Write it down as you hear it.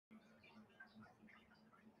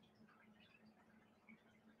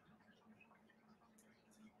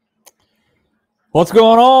What's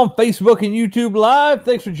going on, Facebook and YouTube Live?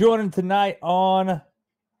 Thanks for joining tonight on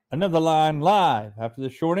Another Line Live. After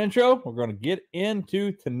this short intro, we're going to get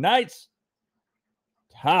into tonight's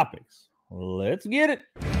topics. Let's get it.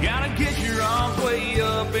 Gotta get your arms way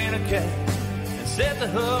up in a cast and set the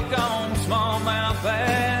hook on smallmouth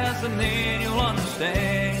bass, and then you'll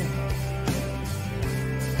understand.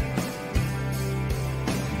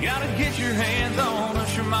 Gotta get your hands on a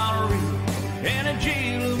Shimano reel and a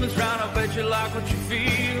G-Loom is right. I bet you like what you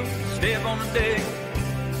feel. Step on the deck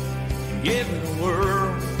and give it a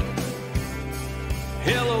whirl.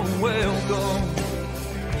 Hello and welcome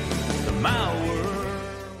to my world.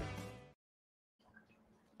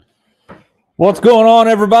 What's going on,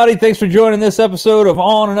 everybody? Thanks for joining this episode of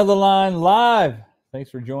On Another Line Live.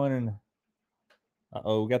 Thanks for joining.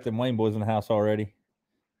 We got them Wayne boys in the house already.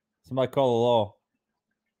 Somebody call the law.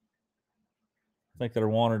 I think they're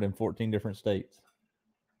wanted in 14 different states.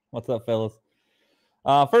 What's up, fellas?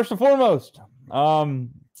 First and foremost,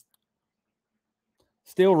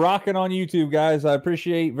 still rocking on YouTube, guys. I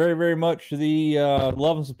appreciate very, very much the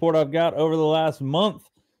love and support I've got over the last month.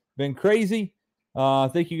 Been crazy.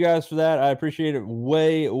 Thank you guys for that. I appreciate it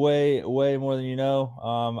way, way, way more than you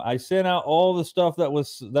know. I sent out all the stuff that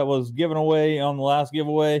was given away on the last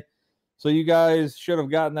giveaway. So you guys should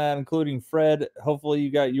have gotten that, including Fred. Hopefully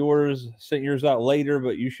you got yours, sent yours out later,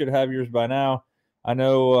 but you should have yours by now. I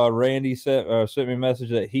know Randy sent me a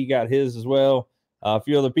message that he got his as well. A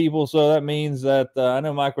few other people. So that means that I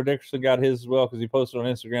know Michael Dickerson got his as well because he posted on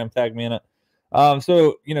Instagram, tagged me in it.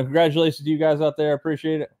 So, congratulations to you guys out there. I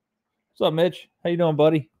appreciate it. What's up, Mitch? How you doing,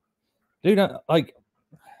 buddy? Dude, I'm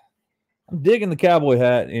digging the cowboy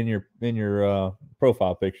hat in your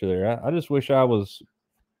profile picture there. I just wish I was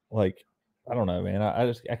like, I don't know, man.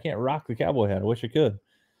 I can't rock the cowboy hat. I wish I could.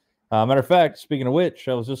 Matter of fact, speaking of which,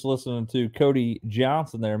 I was just listening to Cody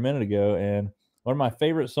Johnson there a minute ago, and one of my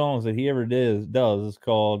favorite songs that he ever does is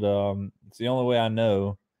called "It's the Only Way I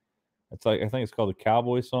Know." It's like, I think it's called the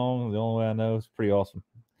Cowboy Song. The Only Way I Know. It's pretty awesome.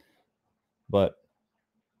 But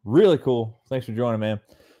really cool. Thanks for joining, man.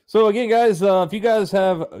 So again, guys, if you guys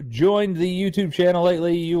have joined the YouTube channel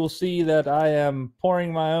lately, you will see that I am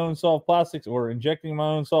pouring my own soft plastics or injecting my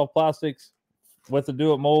own soft plastics with the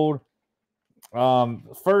Do It mold.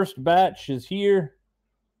 First batch is here.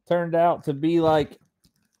 Turned out to be like,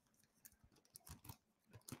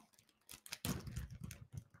 I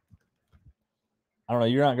don't know,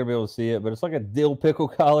 you're not going to be able to see it, but it's like a dill pickle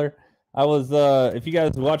collar. I was, if you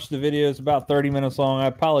guys watched the video, it's about 30 minutes long. I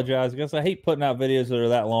apologize because I hate putting out videos that are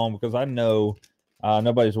that long because I know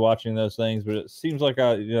nobody's watching those things, but it seems like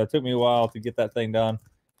it took me a while to get that thing done.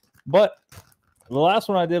 But the last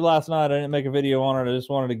one I did last night, I didn't make a video on it. I just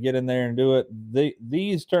wanted to get in there and do it.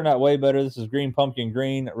 These turned out way better. This is green pumpkin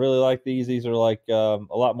green. I really like these. These are like a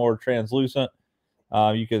lot more translucent.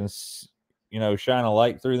 You can, shine a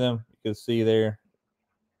light through them. You can see there.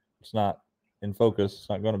 It's not in focus. It's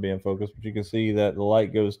not going to be in focus, but you can see that the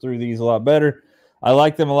light goes through these a lot better. I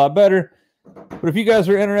like them a lot better. But if you guys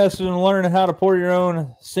are interested in learning how to pour your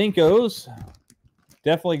own Cincos,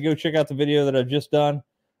 definitely go check out the video that I've just done.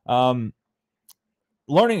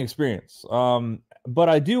 Learning experience. But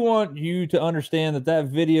I do want you to understand that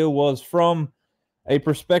video was from a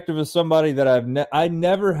perspective of somebody that I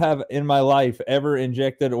never have in my life ever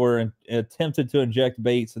injected or attempted to inject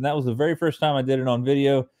baits. And that was the very first time I did it on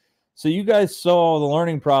video. So you guys saw the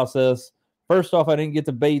learning process. First off, I didn't get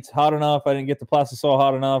the baits hot enough. I didn't get the plastisol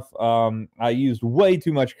hot enough. I used way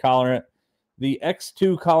too much colorant. The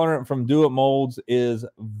X2 colorant from Do It Molds is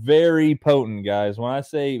very potent, guys. When I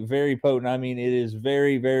say very potent, I mean it is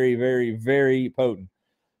very, very, very, very potent.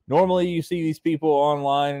 Normally, you see these people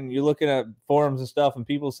online, and you're looking at forums and stuff, and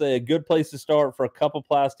people say a good place to start for a cup of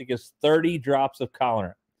plastic is 30 drops of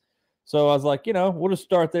colorant. So I was like, we'll just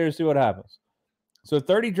start there and see what happens. So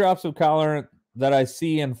 30 drops of colorant that I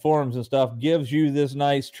see in forums and stuff gives you this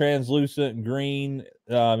nice translucent green.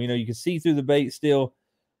 You can see through the bait still.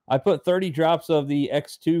 I put 30 drops of the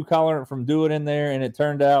X2 colorant from Do It in there, and it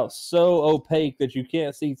turned out so opaque that you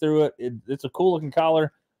can't see through it. It's a cool looking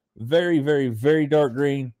collar. Very, very, very dark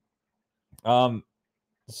green.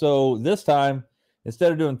 So this time,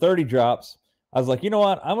 instead of doing 30 drops, I was like, you know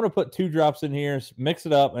what? I'm going to put 2 drops in here, mix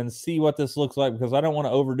it up, and see what this looks like because I don't want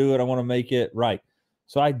to overdo it. I want to make it right.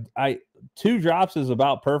 So I 2 drops is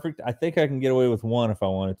about perfect. I think I can get away with 1 if I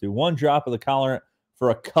wanted to. 1 drop of the colorant for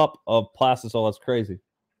a cup of plastisol. That's crazy.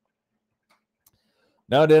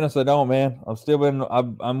 No, Dennis, I don't, man.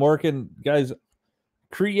 I'm working, guys.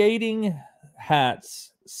 Creating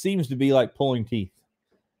hats seems to be like pulling teeth.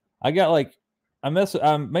 I got like, I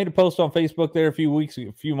made a post on Facebook there a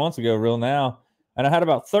few months ago, real now, And I had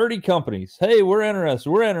about 30 companies. Hey, we're interested.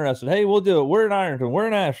 We're interested. Hey, we'll do it. We're in Ironton. We're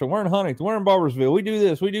in Ashland. We're in Huntington. We're in Barbersville. We do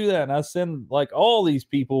this. We do that. And I send like all these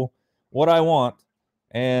people what I want.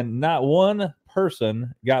 And not one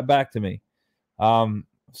person got back to me.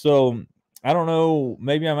 So I don't know.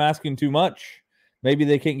 Maybe I'm asking too much. Maybe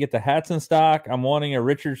they can't get the hats in stock. I'm wanting a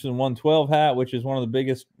Richardson 112 hat, which is one of the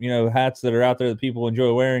biggest, hats that are out there that people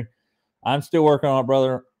enjoy wearing. I'm still working on it,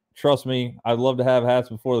 brother. Trust me, I'd love to have hats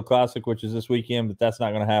before the Classic, which is this weekend, but that's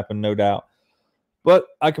not going to happen, no doubt. But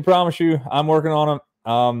I can promise you, I'm working on them.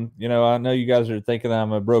 I know you guys are thinking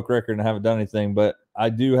I'm a broke record and haven't done anything, but I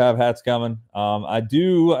do have hats coming. I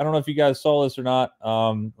don't know if you guys saw this or not.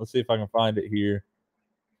 Let's see if I can find it here.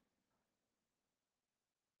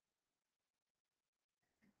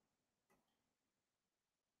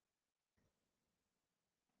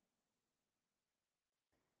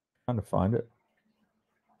 Trying to find it.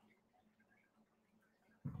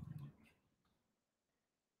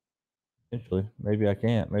 Potentially. Maybe I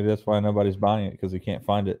can't. Maybe that's why nobody's buying it, because they can't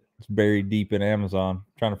find it. It's buried deep in Amazon. I'm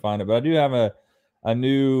trying to find it. But I do have a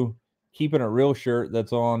new Keeping It Real shirt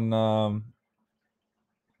that's on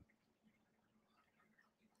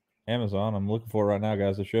Amazon. I'm looking for it right now,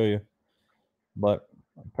 guys, to show you. But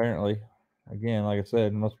apparently, again, like I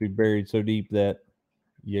said, it must be buried so deep that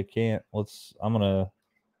you can't. I'm gonna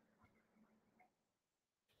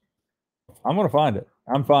find it.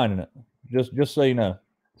 I'm finding it. Just so you know.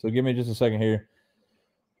 So give me just a second here.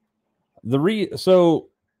 So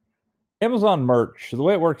Amazon merch, the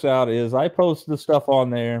way it works out is I post the stuff on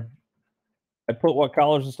there. I put what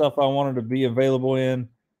colors and stuff I wanted to be available in,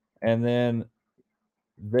 and then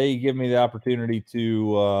they give me the opportunity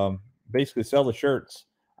to basically sell the shirts.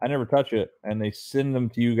 I never touch it, and they send them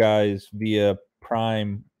to you guys via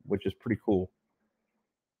Prime, which is pretty cool.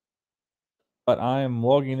 But I am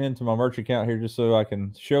logging into my merch account here just so I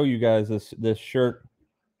can show you guys this shirt.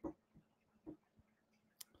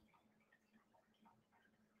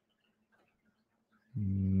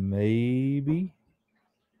 Maybe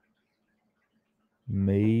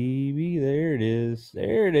there it is.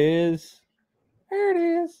 There it is.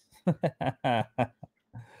 I'm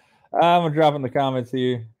gonna drop in the comments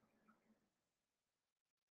here.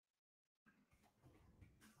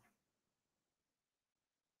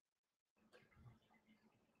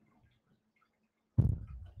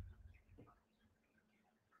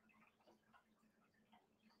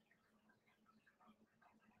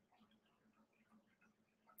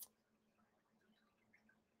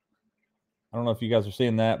 I don't know if you guys are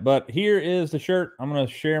seeing that, but here is the shirt. I'm going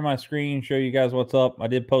to share my screen, show you guys what's up. I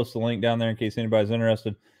did post the link down there in case anybody's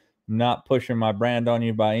interested. I'm not pushing my brand on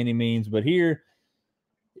you by any means, but here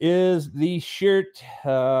is the shirt.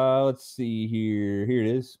 Let's see here. Here it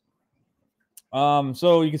is.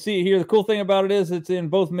 So you can see it here. The cool thing about it is it's in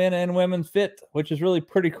both men and women's fit, which is really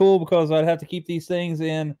pretty cool because I'd have to keep these things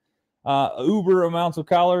in uber amounts of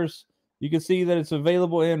colors. You can see that it's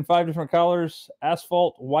available in 5 different colors.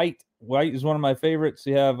 Asphalt, white. White is one of my favorites.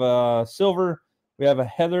 You have silver. We have a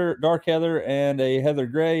heather, dark heather, and a heather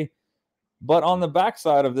gray. But on the back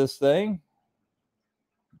side of this thing,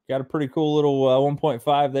 got a pretty cool little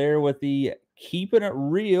 1.5 there with the Keeping It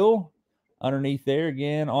Real underneath there.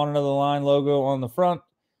 Again, OnAnotherLine logo on the front.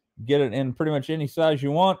 Get it in pretty much any size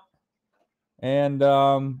you want. And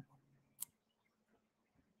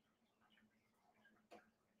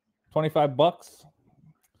 25 bucks.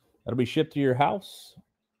 That'll be shipped to your house.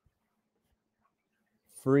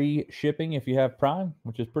 Free shipping if you have Prime,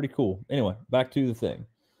 which is pretty cool. Anyway, back to the thing.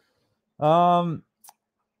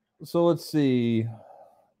 So let's see. What's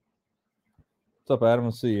up, Adam?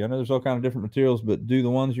 Let's see. I know there's all kind of different materials, but do the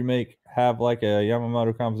ones you make have like a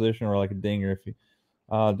Yamamoto composition or like a dinger? If you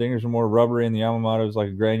dingers are more rubbery and the Yamamoto is like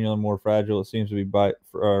a granular, more fragile. It seems to be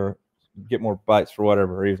get more bites for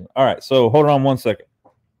whatever reason. All right, so hold on one second.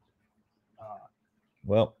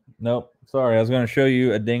 Well, nope. Sorry, I was going to show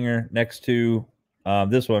you a dinger next to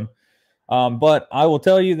this one. But I will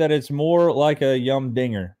tell you that it's more like a Yum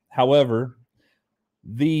dinger. However,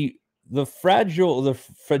 the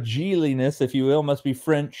fragiliness, if you will, must be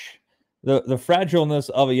French. The fragileness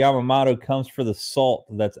of a Yamamoto comes for the salt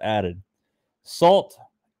that's added. Salt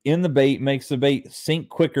in the bait makes the bait sink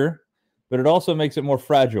quicker, but it also makes it more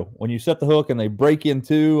fragile. When you set the hook and they break in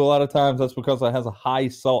two, a lot of times that's because it has a high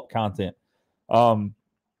salt content.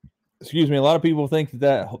 Excuse me, a lot of people think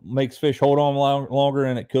that makes fish hold on longer,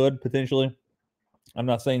 and it could potentially. I'm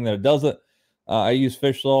not saying that it doesn't. I use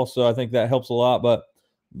fish sauce, so I think that helps a lot. But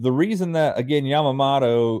the reason that, again,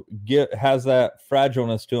 Yamamoto has that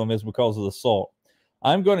fragileness to them is because of the salt.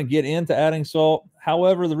 I'm going to get into adding salt.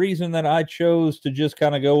 However, the reason that I chose to just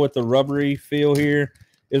kind of go with the rubbery feel here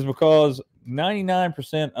is because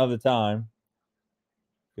 99% of the time,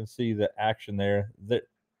 you can see the action there. That,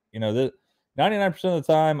 you know, the 99% of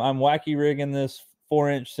the time, I'm wacky rigging this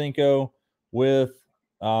 4-inch Cinco with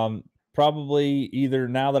probably either,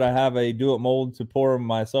 now that I have a do it mold to pour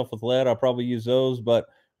myself with lead, I'll probably use those. But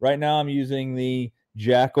right now I'm using the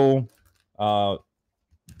Jackal. I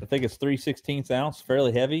think it's 3/16 ounce,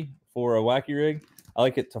 fairly heavy for a wacky rig. I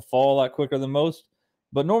like it to fall a lot quicker than most.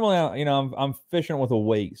 But normally, you know, I'm fishing with a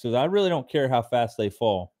weight, so I really don't care how fast they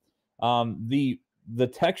fall. The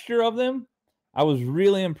texture of them, I was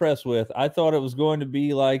really impressed with. I thought it was going to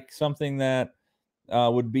be like something that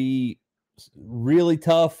would be really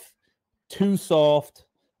tough, too soft.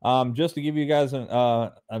 Just to give you guys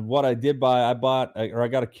what I did buy, I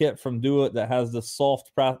got a kit from Do It that has the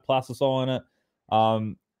soft plastisol in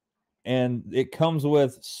it. And it comes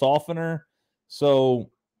with softener. So,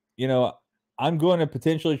 you know, I'm going to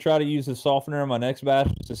potentially try to use the softener in my next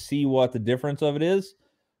batch to see what the difference of it is.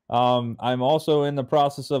 I'm also in the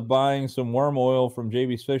process of buying some worm oil from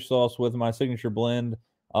JB's Fish Sauce with my signature blend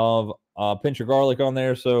of pinch of garlic on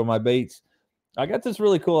there. So my baits, I got this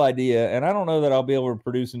really cool idea, and I don't know that I'll be able to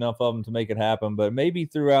produce enough of them to make it happen, but maybe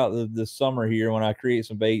throughout the summer here when I create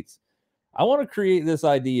some baits, I want to create this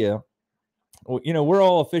idea. Well, you know, we're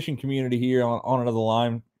all a fishing community here on Another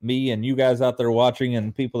Line, me and you guys out there watching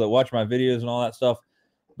and people that watch my videos and all that stuff.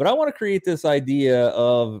 But I want to create this idea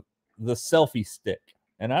of the selfie stick.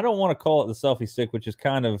 And I don't want to call it the selfie stick, which is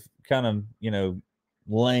kind of, you know,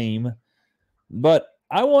 lame. But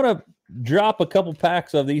I want to drop a couple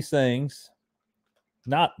packs of these things.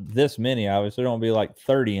 Not this many, obviously. There don't be like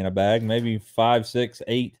 30 in a bag, maybe 5, 6,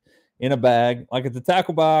 8 in a bag, like at the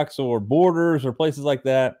tackle box or Borders or places like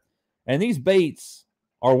that. And these baits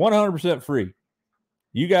are 100% free.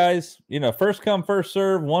 You guys, you know, first come, first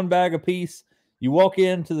serve, 1 bag a piece. You walk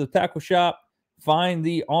into the tackle shop, find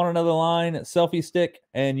the On Another Line selfie stick,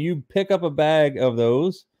 and you pick up a bag of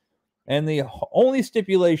those. And the only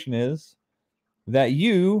stipulation is that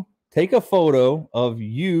you take a photo of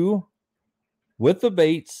you with the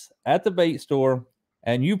baits at the bait store,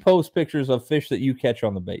 and you post pictures of fish that you catch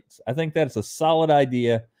on the baits. I think that's a solid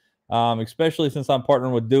idea, especially since I'm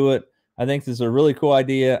partnering with Do It. I think this is a really cool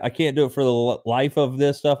idea. I can't do it for the life of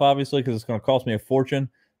this stuff, obviously, because it's going to cost me a fortune,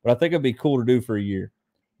 but I think it'd be cool to do for a year.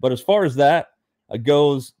 But as far as that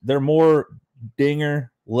goes, they're more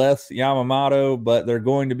dinger, less Yamamoto, but they're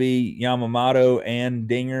going to be Yamamoto and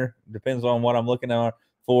dinger. Depends on what I'm looking at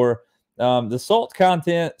for. The salt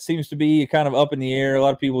content seems to be kind of up in the air. A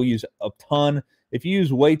lot of people use a ton. If you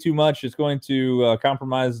use way too much, it's going to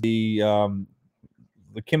compromise the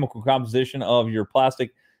chemical composition of your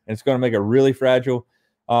plastic, and it's going to make it really fragile.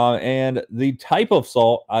 And the type of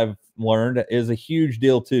salt, I've learned, is a huge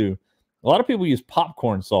deal too. A lot of people use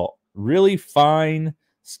popcorn salt, really fine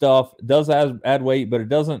stuff. It does add weight, but it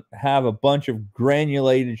doesn't have a bunch of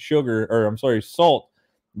granulated sugar, or I'm sorry, salt,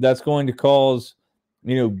 that's going to cause,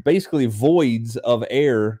 you know, basically voids of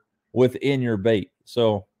air within your bait.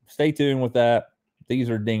 So stay tuned with that. These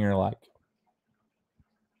are dinger-like.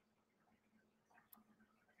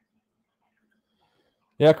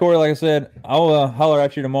 Yeah, Corey, like I said, I'll holler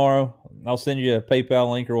at you tomorrow. I'll send you a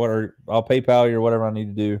PayPal link or whatever. I'll PayPal you or whatever I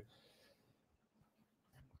need to do.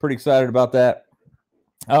 Pretty excited about that.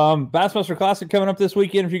 Bassmaster Classic coming up this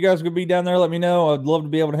weekend. If you guys could be down there, let me know. I'd love to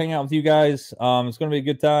be able to hang out with you guys. It's going to be a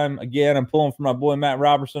good time. Again, I'm pulling for my boy Matt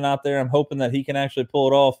Robertson out there. I'm hoping that he can actually pull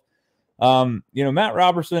it off. You know, Matt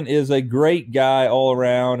Robertson is a great guy all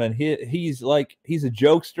around, and he's a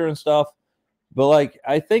jokester and stuff. But like,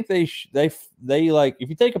 I think they like, if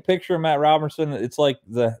you take a picture of Matt Robertson, it's like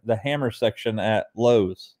the hammer section at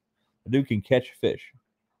Lowe's. The dude can catch fish.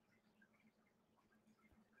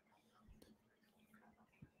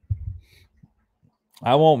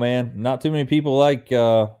 I won't, man. Not too many people like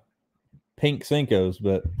pink Cincos,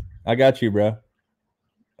 but I got you, bro.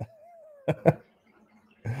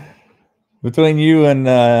 Between you and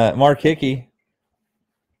Mark Hickey,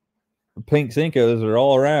 pink Cincos are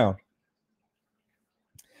all around.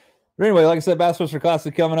 But anyway, like I said, Bassmaster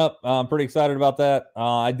Classic coming up. I'm pretty excited about that.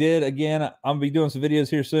 I'm going to be doing some videos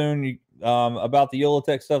here soon about the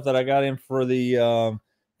Yolotech stuff that I got in for the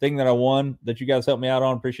thing that I won that you guys helped me out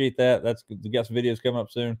on. Appreciate that. We got some videos coming up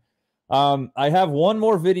soon. I have one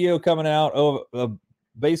more video coming out of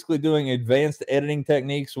basically doing advanced editing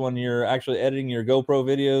techniques when you're actually editing your GoPro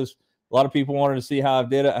videos. A lot of people wanted to see how I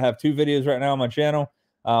did it. I have 2 videos right now on my channel.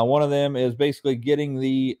 One of them is basically getting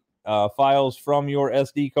the files from your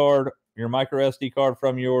SD card, your micro SD card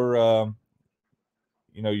from your,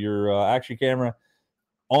 your action camera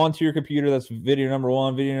onto your computer. That's video number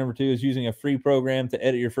 1. Video number 2 is using a free program to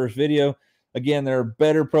edit your first video. Again, there are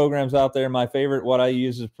better programs out there. My favorite, what I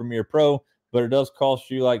use, is Premiere Pro, but it does cost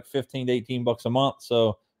you like 15 to 18 bucks a month.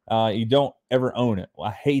 So you don't ever own it. Well,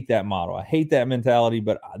 I hate that model. I hate that mentality,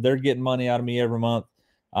 but they're getting money out of me every month.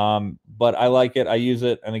 But I like it. I use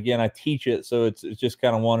it. And again, I teach it. So it's just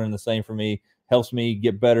kind of one and the same for me. Helps me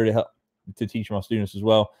get better to teach my students as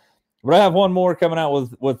well. But I have one more coming out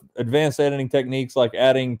with advanced editing techniques, like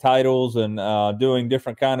adding titles and doing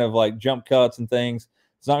different kind of like jump cuts and things.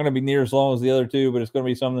 It's not going to be near as long as the other two, but it's going to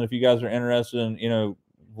be something if you guys are interested in, you know,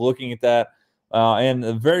 looking at that. And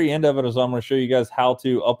the very end of it is I'm going to show you guys how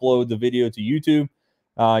to upload the video to YouTube.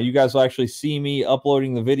 You guys will actually see me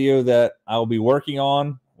uploading the video that I'll be working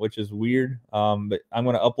on, which is weird. But I'm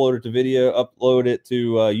going to upload it to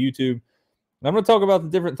YouTube. And I'm going to talk about the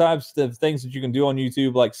different types of things that you can do on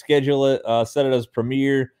YouTube, like schedule it, set it as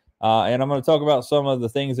Premiere. And I'm going to talk about some of the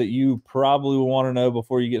things that you probably will want to know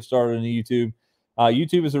before you get started in YouTube.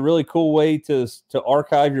 YouTube is a really cool way to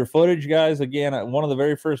archive your footage, guys. Again, one of the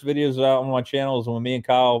very first videos out on my channel is when me and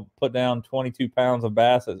Kyle put down 22 pounds of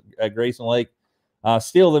bass at Grayson Lake.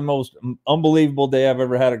 Still the most unbelievable day I've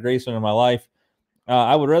ever had at Grayson in my life.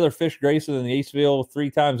 I would rather fish Grayson than the Eastville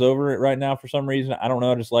 3 times over it right now for some reason. I don't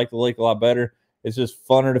know. I just like the lake a lot better. It's just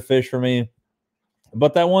funner to fish for me.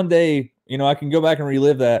 But that one day, you know, I can go back and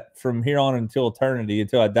relive that from here on until eternity,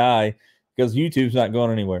 until I die, because YouTube's not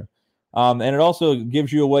going anywhere. And it also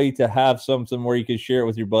gives you a way to have something where you can share it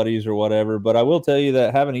with your buddies or whatever. But I will tell you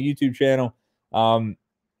that having a YouTube channel,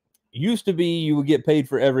 used to be you would get paid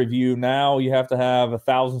for every view. Now you have to have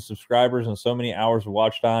 1,000 subscribers and so many hours of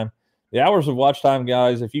watch time. The hours of watch time,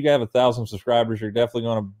 guys, if you have 1,000 subscribers, you're definitely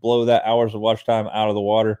going to blow that hours of watch time out of the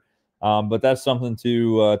water. But that's something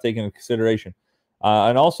to take into consideration.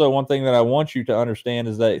 And also one thing that I want you to understand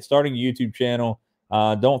is that starting a YouTube channel,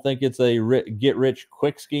 don't think it's a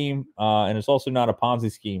get-rich-quick scheme, and it's also not a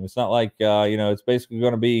Ponzi scheme. It's not like, you know, it's basically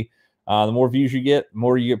going to be the more views you get,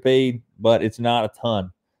 more you get paid, but it's not a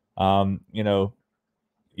ton. You know,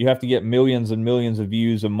 you have to get millions and millions of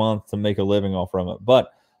views a month to make a living off from it.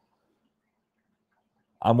 But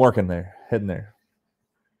I'm working there, heading there.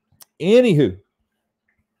 Anywho,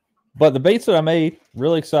 but the baits that I made,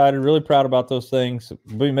 really excited, really proud about those things.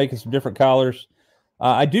 We'll be making some different collars.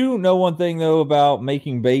 I do know one thing, though, about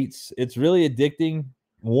making baits. It's really addicting.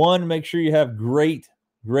 One, make sure you have great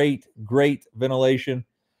ventilation.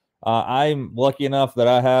 I'm lucky enough that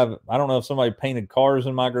I don't know if somebody painted cars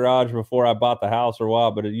in my garage before I bought the house or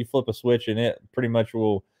what, but you flip a switch and it pretty much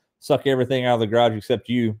will suck everything out of the garage except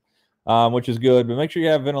you, which is good. But make sure you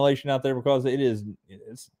have ventilation out there, because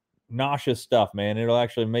it's nauseous stuff, man. It'll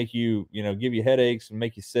actually make you, you know, give you headaches and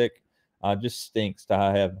make you sick. Just stinks to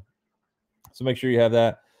high heaven. So make sure you have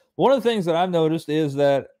that. One of the things that I've noticed is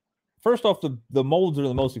that, first off, the molds are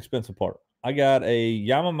the most expensive part. I got a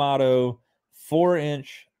Yamamoto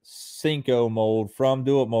 4-inch Cinco mold from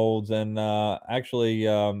Do It Molds, and actually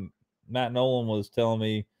Matt Nolan was telling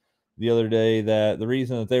me the other day that the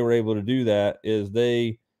reason that they were able to do that is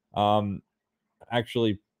they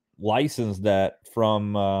actually licensed that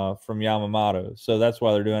from Yamamoto. So that's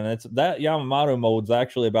why they're doing it. That Yamamoto mold's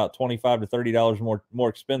actually about $25 to $30 more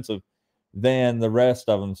expensive than the rest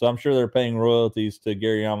of them. So I'm sure they're paying royalties to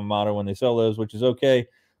Gary Yamamoto when they sell those, which is okay.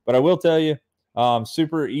 But I will tell you,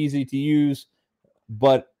 super easy to use.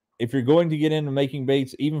 But if you're going to get into making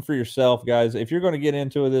baits, even for yourself, guys, if you're going to get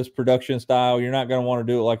into this production style, you're not going to want to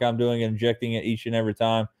do it like I'm doing, injecting it each and every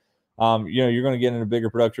time. You know, you're going to get into bigger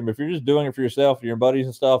production. But if you're just doing it for yourself and your buddies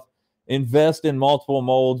and stuff, invest in multiple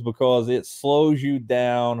molds, because it slows you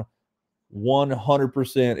down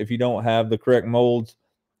 100% if you don't have the correct molds.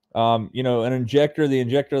 You know, an injector, the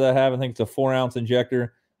injector that I have, I think it's a 4-ounce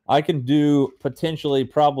injector. I can do potentially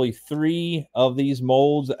probably 3 of these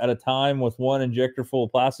molds at a time with one injector full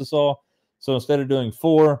of plastisol. So instead of doing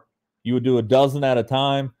 4, you would do a dozen at a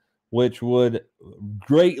time, which would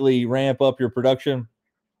greatly ramp up your production.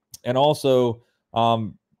 And also,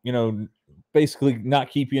 you know, basically not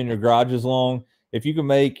keep you in your garage as long. If you can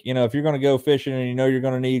make, you know, if you're going to go fishing and you know you're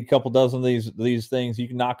going to need a couple dozen of these things, you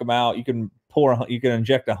can knock them out. You can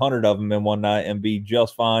inject 100 of them in one night and be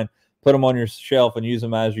just fine. Put them on your shelf and use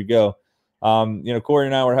them as you go. You know, Corey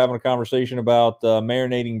and I were having a conversation about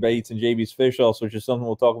marinating baits and JB's fish sauce, which is something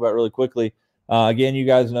we'll talk about really quickly. Again, you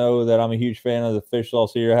guys know that I'm a huge fan of the fish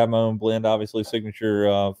sauce here. I have my own blend, obviously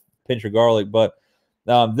signature pinch of garlic. But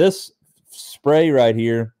this spray right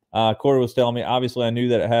here, Corey was telling me, obviously I knew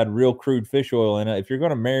that it had real crude fish oil in it. If you're going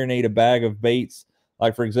to marinate a bag of baits,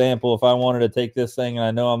 like for example, if I wanted to take this thing and I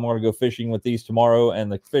know I'm going to go fishing with these tomorrow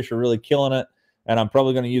and the fish are really killing it, and I'm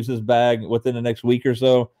probably going to use this bag within the next week or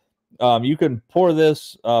so, You can pour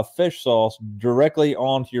this fish sauce directly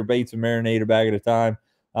onto your baits and marinate a bag at a time.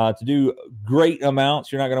 To do great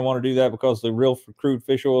amounts, you're not going to want to do that because the real crude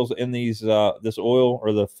fish oils in these this oil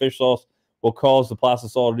or the fish sauce will cause the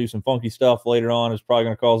plastisol to do some funky stuff later on. It's probably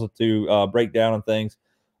going to cause it to break down and things.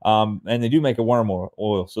 And they do make a worm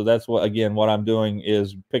oil. So that's what, again, what I'm doing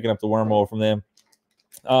is picking up the worm oil from them.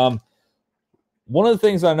 One of the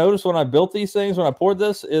things I noticed when I built these things, when I poured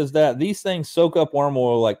this, is that these things soak up worm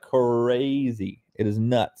oil like crazy. It is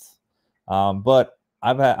nuts. But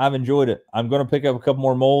I've enjoyed it. I'm going to pick up a couple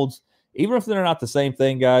more molds, even if they're not the same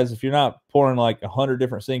thing, guys. If you're not pouring like 100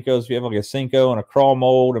 different Cincos, if you have like a Cinco and a crawl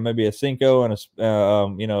mold, or maybe a Cinco and a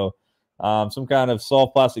some kind of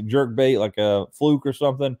soft plastic jerk bait like a fluke or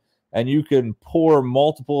something, and you can pour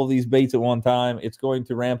multiple of these baits at one time, it's going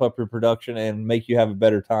to ramp up your production and make you have a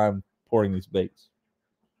better time pouring these baits.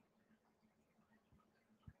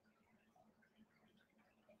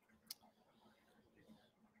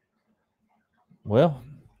 Well,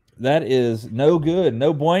 that is no good,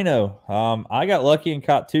 no bueno. I got lucky and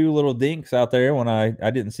caught 2 little dinks out there when I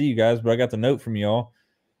didn't see you guys, but I got the note from y'all.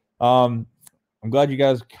 I'm glad you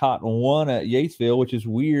guys caught one at Yatesville, which is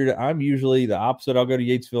weird. I'm usually the opposite. I'll go to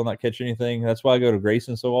Yatesville and not catch anything. That's why I go to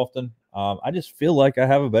Grayson so often. I just feel like I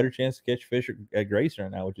have a better chance to catch fish at Grayson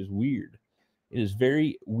right now, which is weird. It is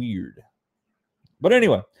very weird. But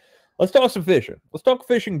anyway, let's talk some fishing. Let's talk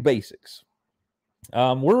fishing basics.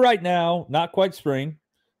 We're right now not quite spring.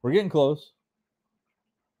 We're getting close.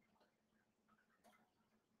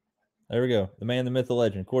 There we go. The man, the myth, the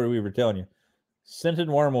legend, Corey Weaver telling you. Scented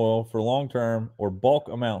worm oil for long-term or bulk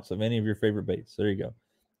amounts of any of your favorite baits. There you go.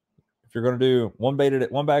 If you're going to do one bag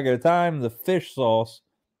at a time, the fish sauce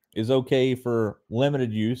is okay for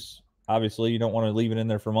limited use. Obviously, you don't want to leave it in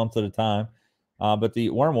there for months at a time. But the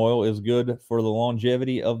worm oil is good for the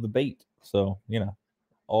longevity of the bait. So,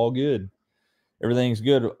 all good. Everything's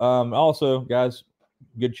good. Also, guys,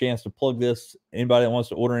 good chance to plug this. Anybody that wants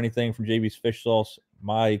to order anything from JB's Fish Sauce,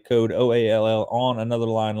 my code OALL on Another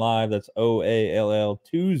Line Live. That's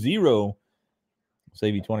OALL20.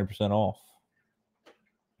 Save you 20% off.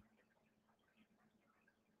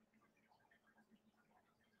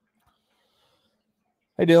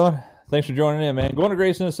 Hey, Dylan. Thanks for joining in, man. Going to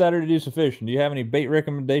Grayson this Saturday to do some fishing. Do you have any bait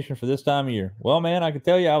recommendation for this time of year? Well, man, I can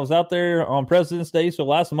tell you I was out there on President's Day, so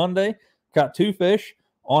last Monday, caught 2 fish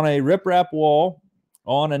on a riprap wall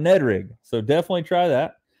on a Ned rig. So definitely try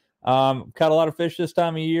that. Caught a lot of fish this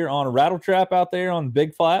time of year on a rattle trap out there on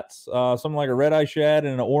big flats, something like a red eye shad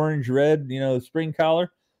and an orange red, spring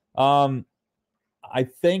collar. I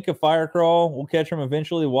think a fire crawl will catch them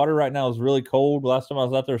eventually. The water right now is really cold. Last time I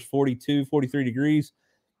was out there was 42, 43 degrees.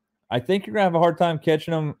 I think you're going to have a hard time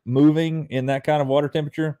catching them moving in that kind of water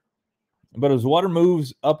temperature. But as water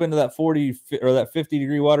moves up into that 40 or that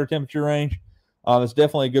 50-degree water temperature range, it's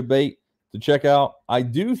definitely a good bait to check out. I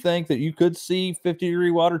do think that you could see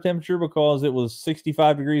 50-degree water temperature because it was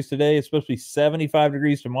 65 degrees today. It's supposed to be 75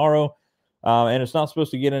 degrees tomorrow. And it's not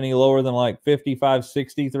supposed to get any lower than like 55,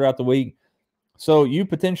 60 throughout the week. So you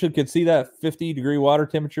potentially could see that 50-degree water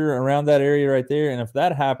temperature around that area right there. And if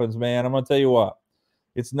that happens, man, I'm going to tell you what.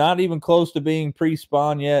 It's not even close to being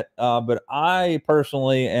pre-spawn yet, but I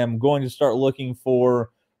personally am going to start looking for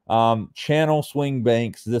channel swing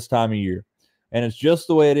banks this time of year. And it's just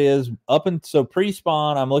the way it is. So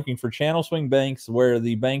pre-spawn, I'm looking for channel swing banks where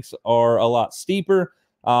the banks are a lot steeper.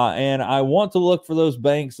 And I want to look for those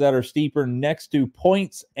banks that are steeper next to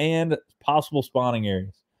points and possible spawning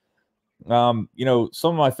areas. Some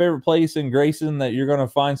of my favorite place in Grayson that you're going to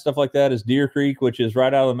find stuff like that is Deer Creek, which is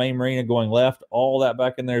right out of the main marina going left. All that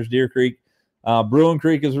back in there is Deer Creek. Bruin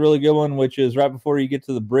Creek is a really good one, which is right before you get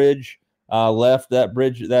to the bridge, left that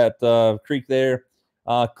bridge, that creek there.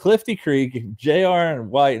 Clifty Creek, J.R.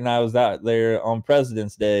 White and I was out there on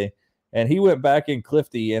President's Day, and he went back in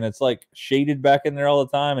Clifty, and it's like shaded back in there all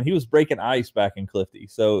the time, and he was breaking ice back in Clifty.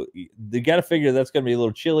 So you got to figure that's going to be a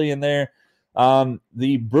little chilly in there.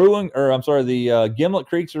 The Gimlet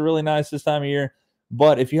Creeks are really nice this time of year.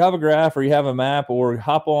 But if you have a graph or you have a map or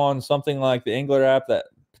hop on something like the Angler app that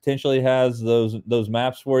potentially has those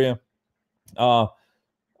maps for you, I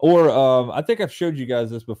think I've showed you guys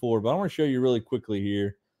this before, but I want to show you really quickly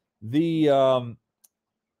here. There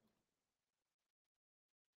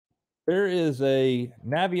is a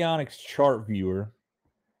Navionics chart viewer.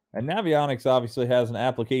 And Navionics obviously has an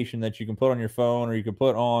application that you can put on your phone or you can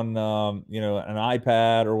put on, an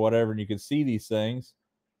iPad or whatever, and you can see these things.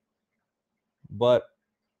 But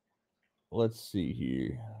let's see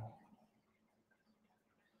here.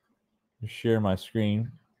 Just share my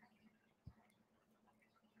screen.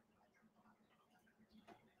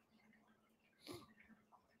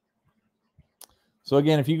 So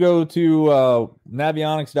again, if you go to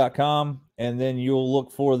navionics.com and then you'll look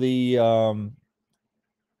for the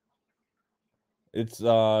it's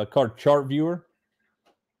called Chart Viewer.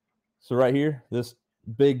 So right here, this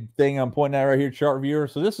big thing I'm pointing at right here, Chart Viewer.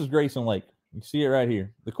 So this is Grayson Lake. You see it right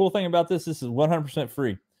here. The cool thing about this is 100%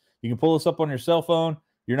 free. You can pull this up on your cell phone.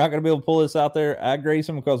 You're not going to be able to pull this out there at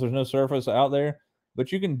Grayson because there's no surface out there.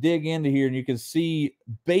 But you can dig into here and you can see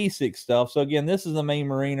basic stuff. So again, this is the main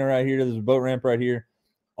marina right here. There's a boat ramp right here.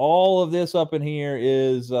 All of this up in here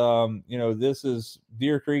is, this is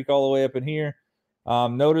Deer Creek all the way up in here.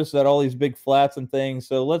 Notice that all these big flats and things.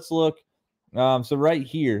 So let's look. So right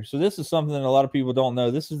here, so this is something that a lot of people don't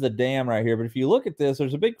know. This is the dam right here. But if you look at this,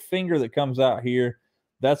 there's a big finger that comes out here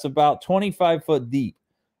that's about 25 foot deep.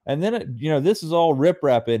 And then, this is all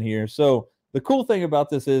riprap in here. So the cool thing about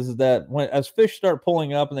this is that as fish start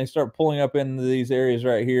pulling up and they start pulling up into these areas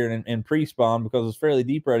right here and pre-spawn, because it's fairly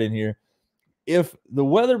deep right in here, if the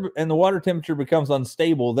weather and the water temperature becomes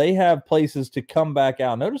unstable, they have places to come back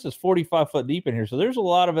out. Notice it's 45 foot deep in here. So there's a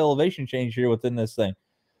lot of elevation change here within this thing.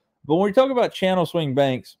 But when we talk about channel swing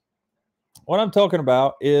banks, what I'm talking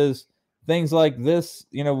about is things like this.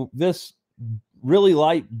 This really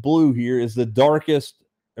light blue here is the darkest,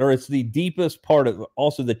 or it's the deepest part of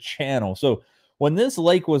also the channel. So when this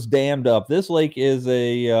lake was dammed up, this lake is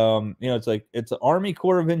a, it's an Army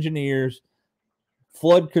Corps of Engineers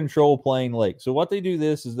flood control plain lake. So what they do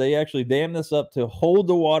is they actually dam this up to hold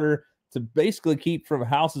the water to basically keep from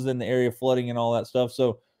houses in the area flooding and all that stuff.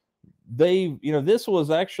 So this was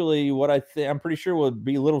actually what I'm pretty sure would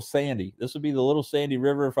be Little Sandy. This would be the Little Sandy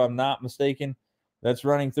River, if I'm not mistaken, that's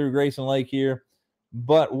running through Grayson Lake here.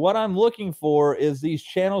 But what I'm looking for is these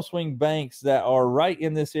channel swing banks that are right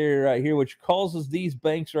in this area right here, which causes these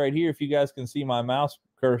banks right here, if you guys can see my mouse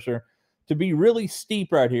cursor, to be really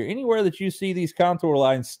steep right here. Anywhere that you see these contour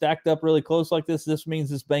lines stacked up really close like this means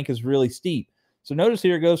this bank is really steep. So notice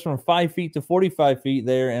here it goes from 5 feet to 45 feet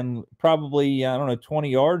there, and probably, 20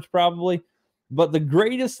 yards probably. But the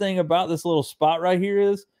greatest thing about this little spot right here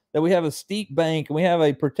is that we have a steep bank and we have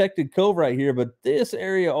a protected cove right here. But this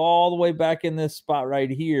area all the way back in this spot right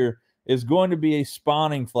here is going to be a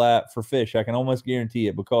spawning flat for fish. I can almost guarantee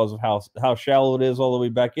it because of how shallow it is all the way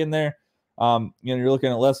back in there. You're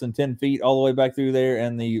looking at less than 10 feet all the way back through there,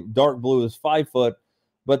 and the dark blue is 5 foot.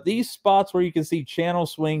 But these spots where you can see channel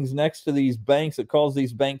swings next to these banks that cause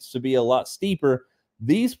these banks to be a lot steeper,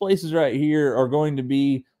 these places right here are going to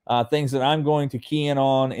be things that I'm going to key in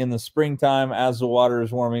on in the springtime as the water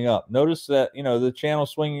is warming up. Notice that, the channel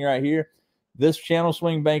swinging right here, this channel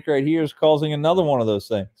swing bank right here is causing another one of those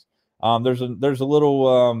things. There's a little,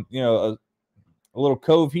 a little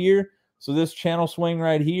cove here. So this channel swing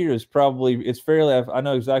right here is it's fairly, I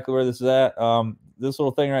know exactly where this is at. This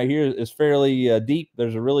little thing right here is fairly deep.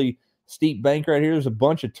 There's a really steep bank right here. There's a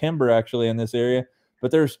bunch of timber actually in this area,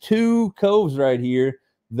 but there's 2 coves right here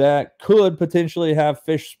that could potentially have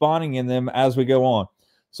fish spawning in them as we go on.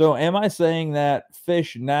 So am I saying that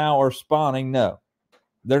fish now are spawning? No,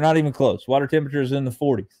 they're not even close. Water temperature is in the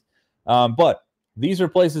 40s. But these are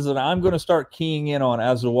places that I'm going to start keying in on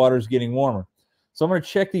as the water is getting warmer. So I'm going to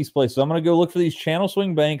check these places. I'm going to go look for these channel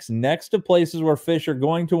swing banks next to places where fish are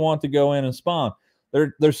going to want to go in and spawn.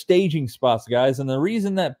 They're staging spots, guys. And the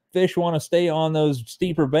reason that fish want to stay on those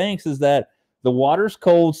steeper banks is that the water's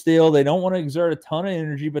cold still. They don't want to exert a ton of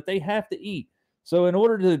energy, but they have to eat. So in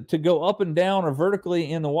order to go up and down or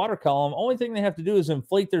vertically in the water column, only thing they have to do is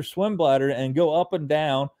inflate their swim bladder and go up and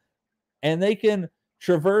down, and they can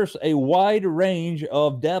traverse a wide range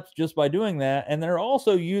of depths just by doing that. And they're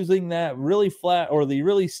also using that really flat or the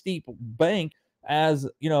really steep bank as,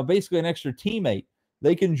 basically an extra teammate.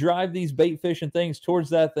 They can drive these bait fish and things towards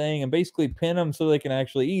that thing and basically pin them so they can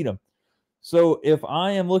actually eat them. So if I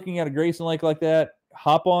am looking at a Grayson Lake like that,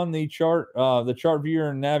 hop on the chart viewer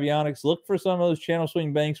in Navionics, look for some of those channel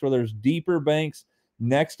swing banks where there's deeper banks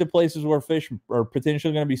next to places where fish are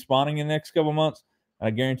potentially going to be spawning in the next couple months. And I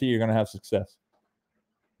guarantee you're going to have success.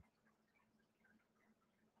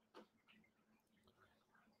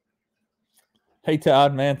 Hey,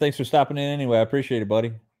 Todd, man, thanks for stopping in anyway. I appreciate it,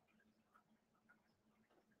 buddy.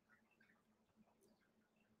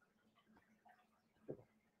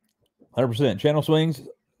 %. Channel swings,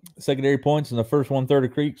 secondary points in the first 1/3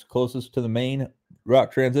 of creeks closest to the main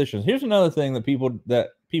rock transitions. Here's another thing that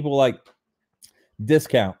people like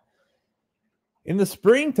discount. In the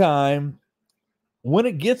springtime, when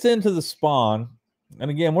it gets into the spawn,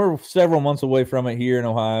 and again, we're several months away from it here in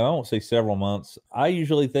Ohio. I won't say several months. I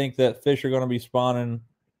usually think that fish are going to be spawning,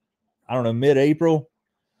 I don't know, mid-April,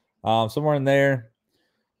 somewhere in there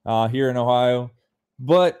here in Ohio.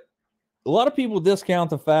 But a lot of people discount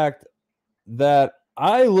the fact that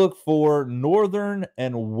I look for northern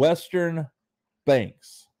and western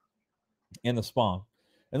banks in the spawn.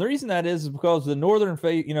 And the reason that is because the northern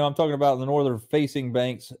I'm talking about the northern facing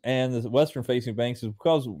banks and the western facing banks, is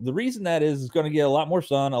because the reason that is going to get a lot more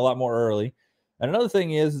sun, a lot more early. And another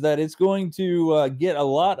thing is that it's going to get a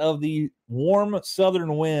lot of the warm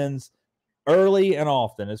southern winds early and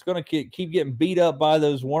often. It's going to keep getting beat up by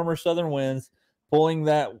those warmer southern winds, pulling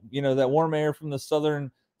that, that warm air from the southern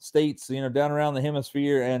states, down around the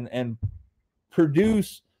hemisphere and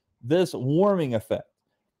produce this warming effect.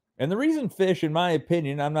 And the reason fish, in my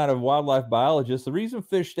opinion, I'm not a wildlife biologist, the reason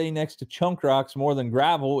fish stay next to chunk rocks more than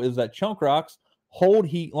gravel is that chunk rocks hold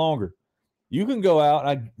heat longer. You can go out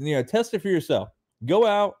and test it for yourself. Go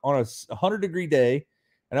out on a 100-degree day,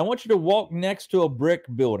 and I want you to walk next to a brick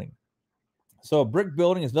building. So a brick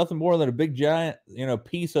building is nothing more than a big giant,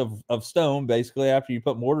 piece of stone, basically, after you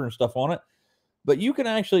put mortar and stuff on it. But you can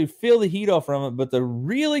actually feel the heat off from it. But the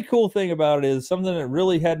really cool thing about it is something that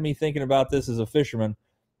really had me thinking about this as a fisherman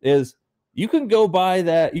is you can go by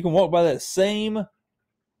that, you can walk by that same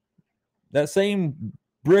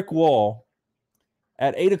brick wall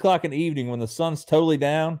at 8 o'clock in the evening when the sun's totally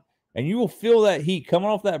down, and you will feel that heat coming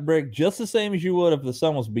off that brick just the same as you would if the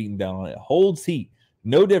sun was beating down on it. It holds heat,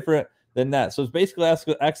 no different than that. So it's basically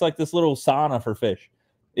acts like this little sauna for fish.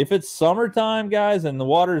 If it's summertime, guys, and the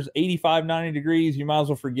water's 85, 90 degrees, you might as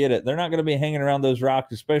well forget it. They're not going to be hanging around those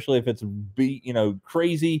rocks, especially if it's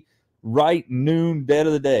crazy right noon, dead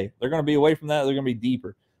of the day. They're going to be away from that. They're going to be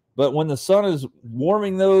deeper. But when the sun is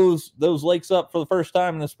warming those lakes up for the first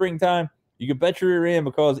time in the springtime, you can bet your ear in,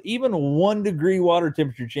 because even 1 degree water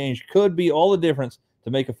temperature change could be all the difference to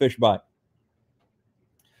make a fish bite.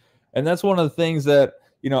 And that's one of the things that,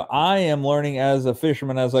 I am learning as a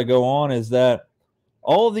fisherman as I go on, is that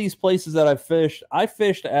all of these places that I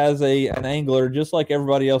fished as an angler, just like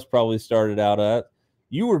everybody else probably started out at.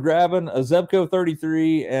 You were grabbing a Zebco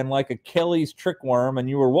 33 and like a Kelly's trick worm, and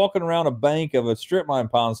you were walking around a bank of a strip mine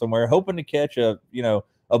pond somewhere, hoping to catch a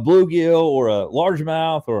bluegill or a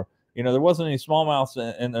largemouth, or, there wasn't any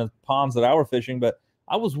smallmouths in the ponds that I were fishing, but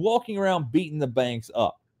I was walking around beating the banks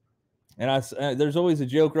up. And there's always a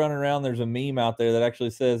joke running around. There's a meme out there that actually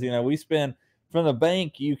says, we spend from the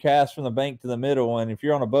bank, you cast from the bank to the middle, and if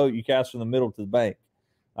you're on a boat, you cast from the middle to the bank,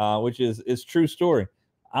 which is true story.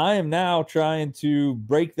 I am now trying to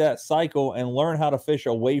break that cycle and learn how to fish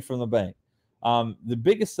away from the bank. The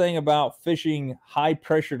biggest thing about fishing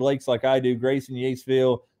high-pressured lakes like I do, Grayson,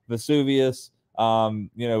 Yatesville, Vesuvius,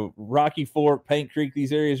 Rocky Fork, Paint Creek,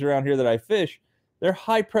 these areas around here that I fish, they're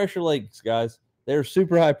high-pressure lakes, guys. They're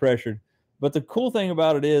super high-pressured. But the cool thing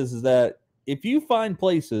about it is that if you find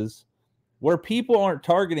places where people aren't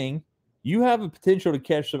targeting, you have a potential to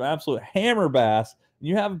catch some absolute hammer bass.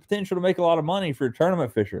 You have a potential to make a lot of money for a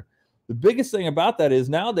tournament fisher. The biggest thing about that is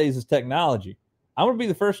nowadays is technology. I'm going to be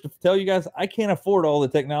the first to tell you guys, I can't afford all the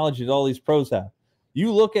technology that all these pros have.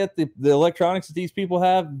 You look at the electronics that these people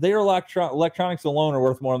have, their electronics alone are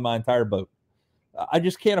worth more than my entire boat. I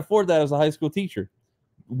just can't afford that as a high school teacher.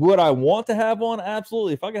 Would I want to have one?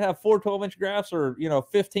 Absolutely. If I could have 4 12-inch graphs, or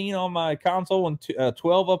 15 on my console and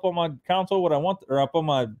 12 up on my console, would I want, or up on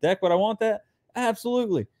my deck, would I want that?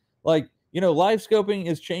 Absolutely. Like, live scoping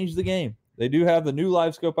has changed the game. They do have the new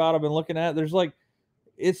live scope out I've been looking at.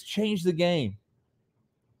 It's changed the game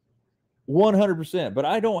 100%. But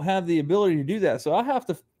I don't have the ability to do that. So I have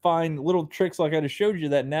to find little tricks like I just showed you,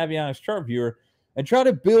 that Navionics chart viewer, and try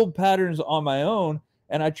to build patterns on my own.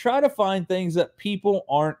 And I try to find things that people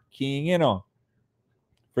aren't keying in on.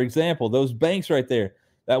 For example, those banks right there,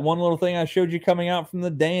 that one little thing I showed you coming out from the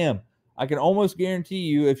dam. I can almost guarantee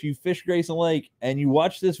you, if you fish Grayson Lake and you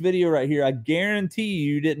watch this video right here, I guarantee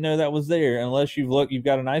you didn't know that was there unless you've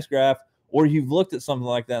got a nice graph, or you've looked at something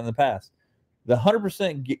like that in the past. The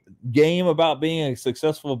 100% game about being a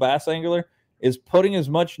successful bass angler is putting as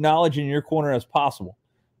much knowledge in your corner as possible.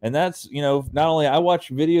 And that's, not only I watch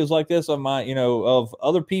videos like this on my, of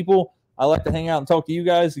other people. I like to hang out and talk to you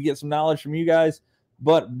guys to get some knowledge from you guys.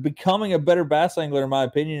 But becoming a better bass angler, in my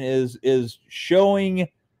opinion, is showing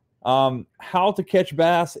how to catch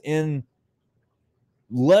bass in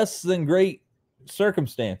less than great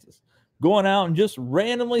circumstances. Going out and just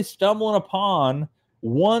randomly stumbling upon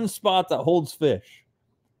one spot that holds fish.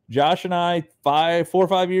 Josh and I, 4 or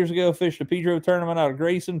 5 years ago, fished a Pedro tournament out of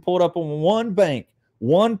Grayson, pulled up on one bank,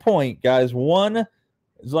 1 point, guys. One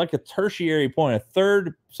is like a tertiary point, a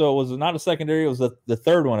third. So it was not a secondary, it was the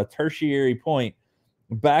third one, a tertiary point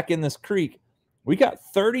back in this creek. We got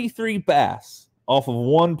 33 bass off of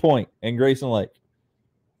 1 point in Grayson Lake.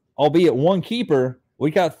 Albeit one keeper, we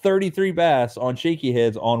got 33 bass on shaky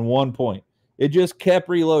heads on 1 point. It just kept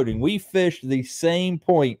reloading. We fished the same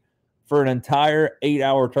point for an entire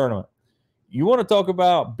 8-hour tournament. You want to talk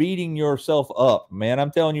about beating yourself up, man.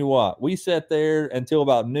 I'm telling you what, we sat there until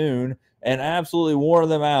about noon and absolutely wore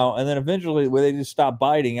them out. And then eventually they just stopped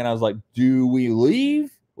biting. And I was like, do we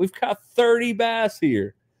leave? We've got 30 bass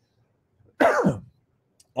here.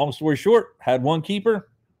 Long story short, had one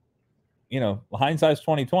keeper. You know, hindsight's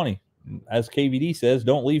 2020. As KVD says,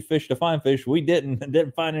 don't leave fish to find fish. We didn't and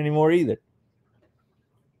didn't find any more either.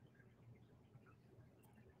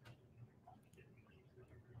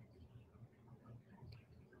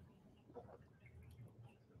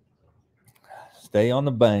 Stay on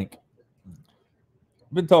the bank.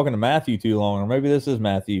 I've been talking to Matthew too long, or maybe this is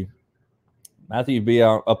Matthew. Matthew would be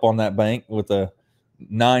out up on that bank with a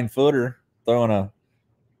 9-footer throwing a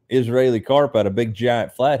Israeli carp at a big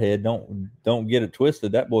giant flathead. Don't get it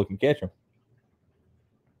twisted. That boy can catch him.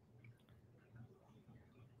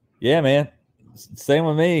 Yeah, man. Same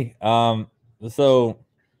with me. So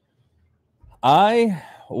I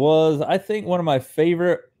think one of my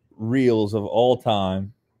favorite reels of all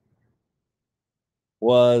time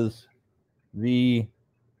was the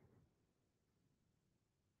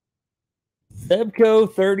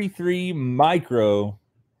Zebco 33 Micro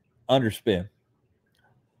underspin.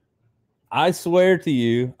 I swear to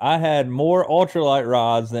you, I had more ultralight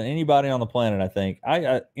rods than anybody on the planet, I think.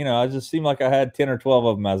 I just seemed like I had 10 or 12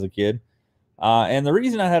 of them as a kid. And the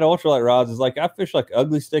reason I had ultralight rods is like I fished like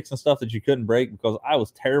ugly sticks and stuff that you couldn't break because I was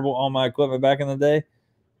terrible on my equipment back in the day.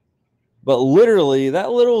 But literally,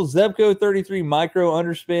 that little Zebco 33 Micro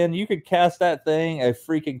underspin, you could cast that thing a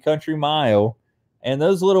freaking country mile, and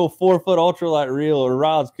those little 4-foot ultralight reel or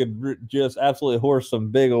rods could just absolutely horse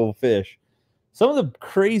some big old fish. Some of the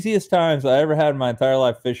craziest times I ever had in my entire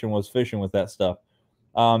life fishing was fishing with that stuff.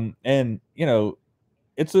 And you know,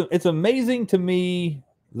 it's amazing to me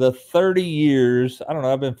the 30 years. I don't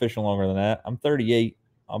know. I've been fishing longer than that. I'm 38.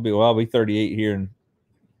 I'll be 38 here in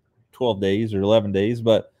 12 days or 11 days,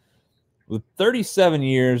 but with 37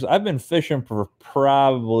 years, I've been fishing for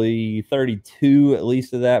probably 32 at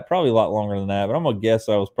least of that, probably a lot longer than that. But I'm gonna guess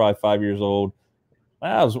I was probably 5 years old.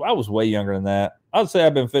 I was way younger than that. I'd say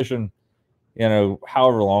I've been fishing, you know,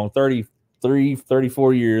 however long, 33,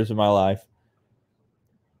 34 years of my life.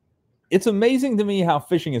 It's amazing to me how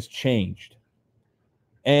fishing has changed.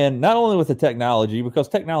 And not only with the technology, because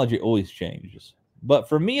technology always changes, but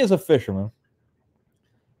for me as a fisherman,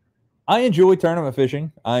 I enjoy tournament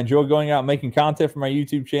fishing. I enjoy going out and making content for my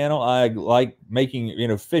YouTube channel. I like making, you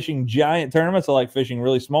know, fishing giant tournaments. I like fishing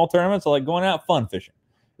really small tournaments. I like going out fun fishing.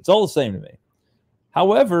 It's all the same to me.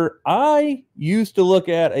 However, I used to look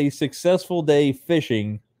at a successful day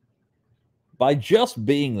fishing by just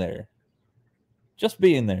being there. Just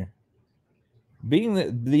being there.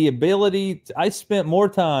 Being the ability. I spent more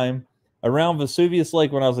time around Vesuvius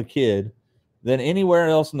Lake when I was a kid than anywhere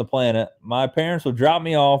else on the planet. My parents would drop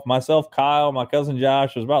me off, myself, Kyle, my cousin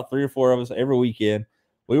Josh. There's about 3 or 4 of us every weekend.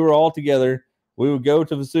 We were all together. We would go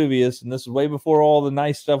to Vesuvius, and this is way before all the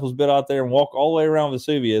nice stuff was built out there, and walk all the way around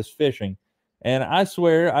Vesuvius fishing. And I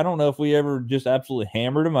swear, I don't know if we ever just absolutely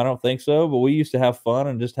hammered them. I don't think so, but we used to have fun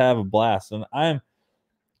and just have a blast. And I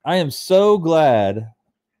am so glad.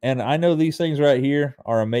 And I know these things right here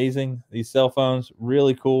are amazing. These cell phones,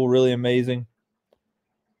 really cool, really amazing.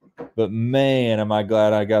 But man, am I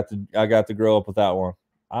glad I got to grow up with that one.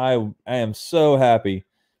 I am so happy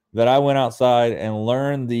that I went outside and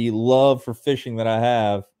learned the love for fishing that I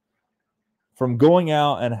have from going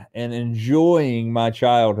out and enjoying my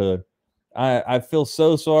childhood. I feel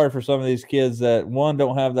so sorry for some of these kids that, one,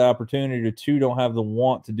 don't have the opportunity, or two, don't have the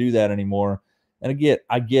want to do that anymore. And again,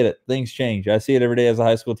 I get it. Things change. I see it every day as a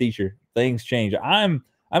high school teacher. Things change. I'm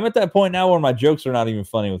at that point now where my jokes are not even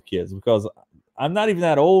funny with kids because I'm not even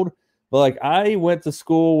that old. But like, I went to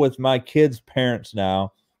school with my kids' parents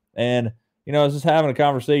now, and you know, I was just having a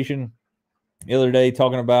conversation the other day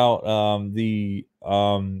talking about we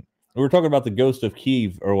were talking about the ghost of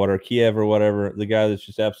Kiev or whatever, the guy that's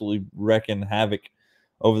just absolutely wrecking havoc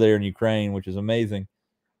over there in Ukraine, which is amazing.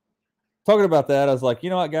 Talking about that, I was like, you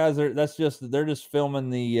know what, guys, they're just filming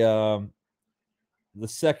the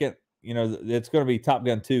second, you know, it's going to be Top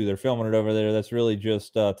Gun 2. They're filming it over there. That's really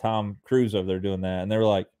just Tom Cruise over there doing that. And they were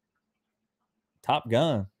like, Top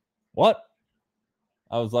Gun, what?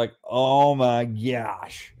 I was like, oh my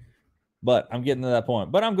gosh. But I'm getting to that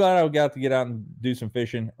point. But I'm glad I got to get out and do some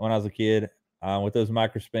fishing when I was a kid with those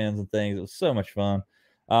micro spins and things. It was so much fun.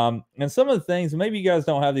 And some of the things, maybe you guys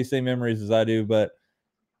don't have these same memories as I do, but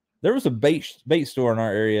there was a bait store in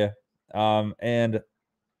our area, and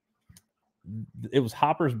it was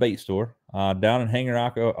Hopper's Bait Store down in Hanger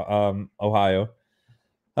Rock, Ohio.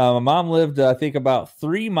 My mom lived, I think, about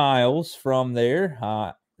 3 miles from there,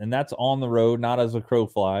 and that's on the road, not as a crow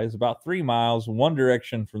flies. About 3 miles, one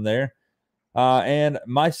direction from there. And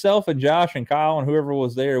myself and Josh and Kyle and whoever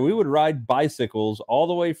was there, we would ride bicycles all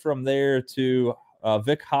the way from there to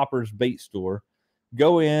Vic Hopper's bait store.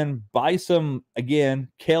 Go in, buy some, again,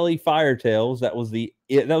 Kelly Firetails. That was the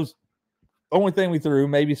only thing we threw.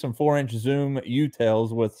 Maybe some 4-inch Zoom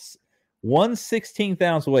U-tails with 1/16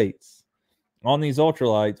 ounce weights on these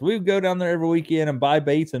ultralights. We would go down there every weekend and buy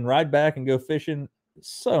baits and ride back and go fishing.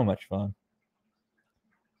 So much fun.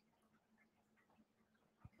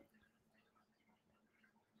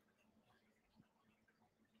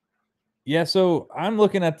 Yeah, so I'm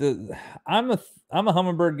looking at I'm a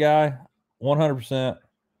hummingbird guy, 100%.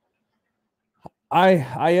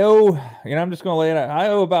 I owe, I'm just gonna lay it out. I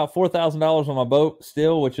owe about $4,000 on my boat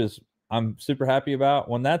still, which is I'm super happy about.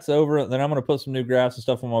 When that's over, then I'm gonna put some new grass and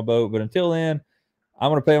stuff on my boat. But until then,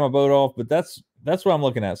 I'm gonna pay my boat off. But that's what I'm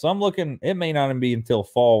looking at. So I'm looking. It may not even be until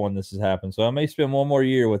fall when this has happened. So I may spend one more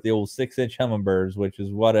year with the old 6-inch hummingbirds, which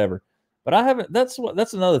is whatever. But I haven't. That's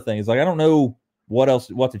another thing. It's like I don't know what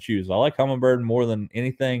to choose. I like hummingbird more than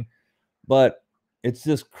anything, but it's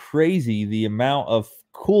just crazy the amount of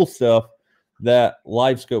cool stuff that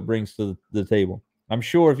LiveScope brings to the table. I'm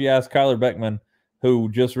sure if you ask Kyler Beckman, who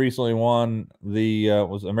just recently won the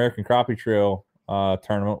was American Crappie Trail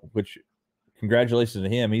tournament, which congratulations to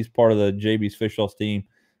him. He's part of the JB's Fish Sauce team.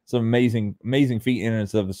 It's an amazing feat in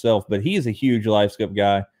and of itself, but he is a huge LiveScope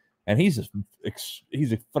guy, and he's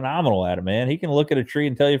phenomenal at it, man. He can look at a tree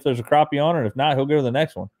and tell you if there's a crappie on it, and if not, he'll go to the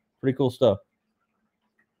next one. Pretty cool stuff.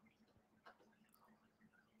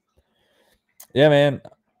 Yeah, man.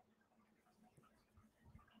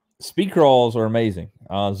 Speed crawls are amazing.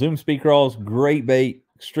 Zoom speed crawls, great bait,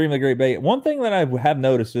 extremely great bait. One thing that I have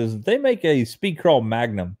noticed is they make a speed crawl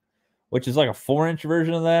Magnum, which is like a 4-inch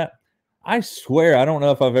version of that. I swear, I don't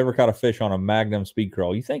know if I've ever caught a fish on a Magnum speed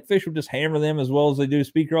crawl. You think fish would just hammer them as well as they do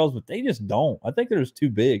speed crawls, but they just don't. I think they're just too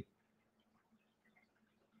big.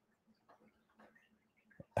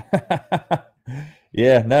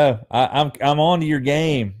 Yeah, no, I'm on to your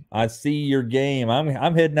game. I see your game.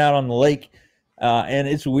 I'm heading out on the lake, and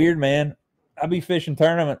it's weird, man. I'll be fishing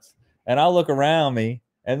tournaments, and I'll look around me,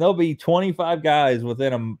 and there'll be 25 guys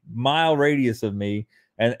within a mile radius of me,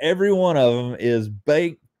 and every one of them is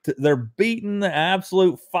baked. They're beating the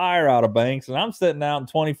absolute fire out of banks, and I'm sitting out in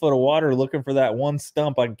 20 foot of water looking for that one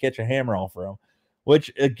stump I can catch a hammer off from.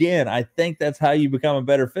 Which, again, I think that's how you become a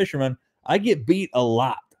better fisherman. I get beat a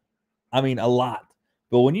lot. I mean, a lot.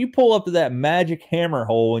 But when you pull up to that magic hammer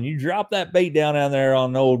hole and you drop that bait down there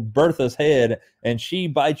on old Bertha's head and she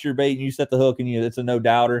bites your bait and you set the hook and it's a no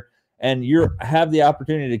doubter and you have the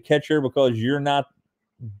opportunity to catch her because you're not,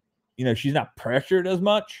 she's not pressured as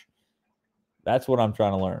much. That's what I'm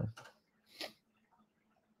trying to learn.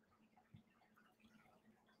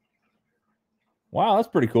 Wow, that's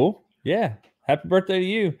pretty cool. Yeah. Happy birthday to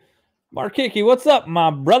you. Mark Hickey, what's up,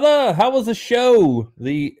 my brother? How was the show?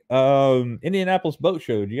 The Indianapolis Boat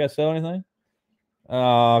Show. Did you guys sell anything?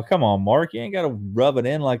 Come on, Mark. You ain't got to rub it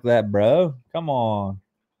in like that, bro. Come on.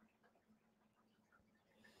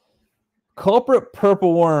 Culprit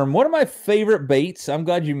purple worm. One of my favorite baits. I'm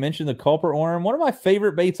glad you mentioned the culprit worm. One of my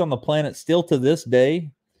favorite baits on the planet still to this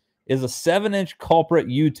day is a 7-inch culprit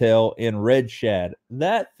U-tail in red shad.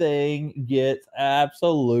 That thing gets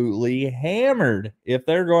absolutely hammered. If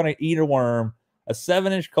they're going to eat a worm, a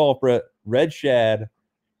 7-inch culprit, red shad,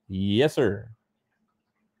 yes, sir.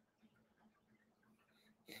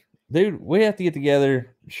 Dude, we have to get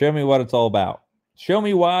together. Show me what it's all about. Show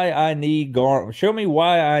me why I need Show me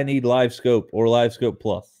why I need LiveScope or LiveScope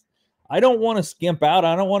Plus. I don't want to skimp out.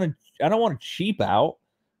 I don't want to cheap out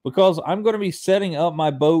because I'm going to be setting up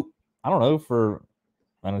my boat. I don't know for,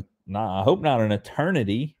 I hope not an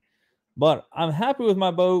eternity, but I'm happy with my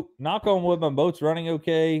boat. Knock on wood, my boat's running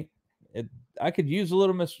okay. I could use a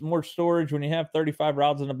little more storage. When you have 35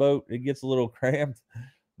 rods in the boat, it gets a little cramped,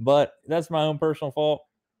 but that's my own personal fault.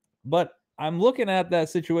 But I'm looking at that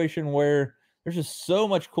situation where there's just so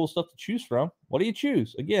much cool stuff to choose from. What do you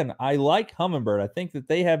choose? Again, I like Humminbird. I think that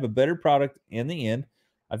they have a better product in the end.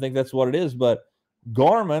 I think that's what it is. But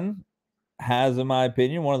Garmin has, in my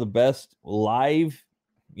opinion, one of the best live,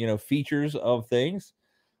 features of things.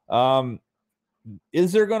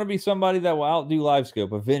 Is there going to be somebody that will outdo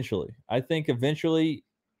LiveScope eventually? I think eventually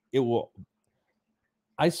it will.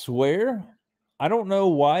 I swear, I don't know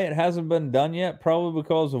why it hasn't been done yet. Probably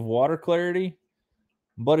because of water clarity.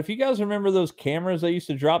 But if you guys remember those cameras they used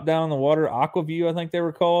to drop down in the water, AquaView, I think they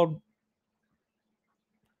were called.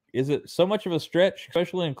 Is it so much of a stretch,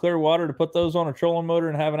 especially in clear water, to put those on a trolling motor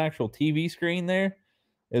and have an actual TV screen there?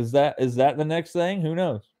 Is that the next thing? Who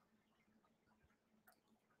knows?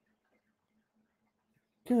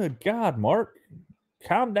 Good God, Mark.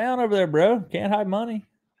 Calm down over there, bro. Can't hide money.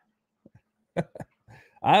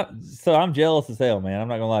 I'm jealous as hell, man. I'm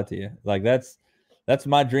not gonna lie to you. Like that's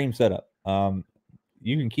my dream setup.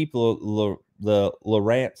 You can keep the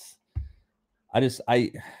Lowrance. I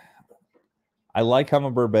like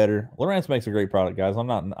Humminbird better. Lowrance makes a great product, guys. I'm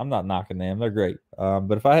not knocking them. They're great.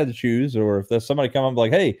 But if I had to choose, or if there's somebody come up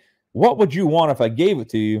like, hey, what would you want if I gave it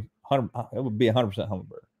to you? It would be 100%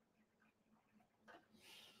 Humminbird.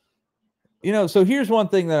 So here's one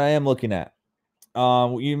thing that I am looking at.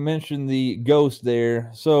 You mentioned the Ghost there.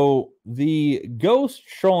 So the Ghost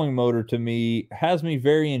trolling motor to me has me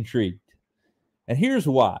very intrigued. And here's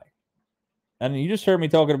why. And you just heard me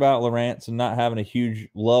talking about Lowrance and not having a huge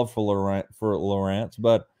love for Lowrance,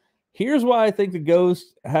 but here's why I think the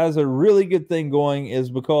Ghost has a really good thing going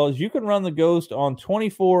is because you can run the Ghost on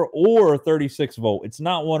 24 or 36 volt. It's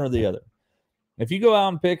not one or the other. If you go out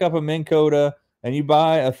and pick up a Minn Kota and you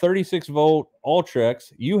buy a 36 volt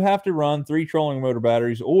Ultrex, you have to run 3 trolling motor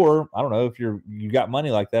batteries, or I don't know if you got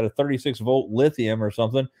money like that, a 36 volt lithium or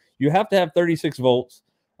something. You have to have 36 volts.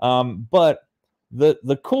 But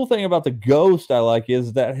the cool thing about the Ghost I like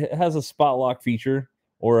is that it has a spot lock feature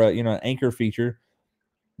or an anchor feature.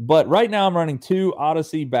 But right now I'm running 2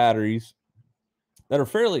 Odyssey batteries that are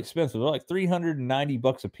fairly expensive. They're like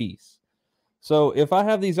 $390 a piece. So if I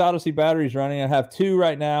have these Odyssey batteries running, I have 2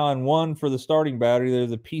 right now and 1 for the starting battery. They're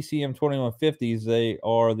the PCM 2150s. They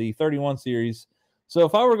are the 31 series. So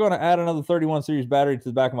if I were going to add another 31 series battery to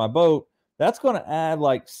the back of my boat, that's going to add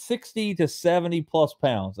like 60 to 70 plus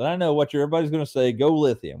pounds. And I know what everybody's going to say, go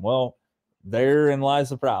lithium. Well, therein lies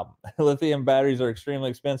the problem. Lithium batteries are extremely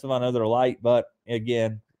expensive. I know they're light, but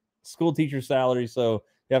again, school teacher salary, so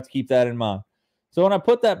you have to keep that in mind. So when I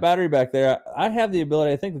put that battery back there, I have the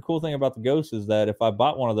ability. I think the cool thing about the Ghost is that if I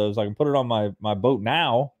bought one of those, I can put it on my boat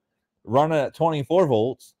now, run it at 24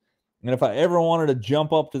 volts. And if I ever wanted to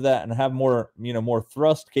jump up to that and have more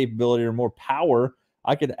thrust capability or more power,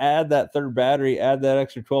 I could add that third battery, add that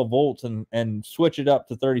extra 12 volts and switch it up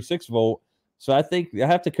to 36 volt. So I think I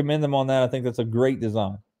have to commend them on that. I think that's a great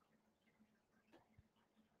design.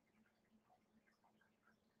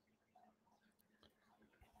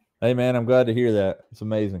 Hey, man, I'm glad to hear that. It's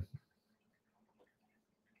amazing.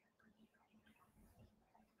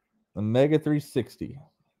 The Mega 360.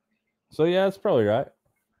 So, yeah, that's probably right.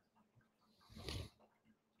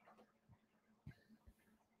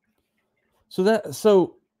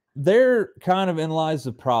 So there kind of in lies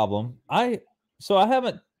the problem. I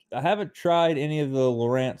haven't tried any of the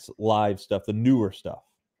Lowrance live stuff, the newer stuff.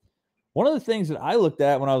 One of the things that I looked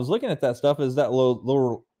at when I was looking at that stuff is that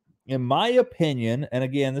in my opinion, and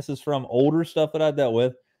again, this is from older stuff that I dealt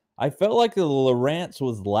with, I felt like the Lowrance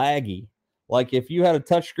was laggy. Like if you had a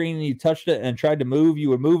touch screen and you touched it and tried to move, you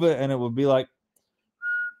would move it and it would be like,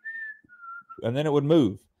 and then it would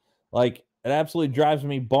move. Like it absolutely drives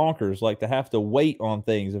me bonkers, like to have to wait on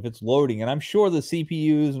things if it's loading. And I'm sure the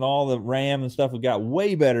CPUs and all the RAM and stuff have got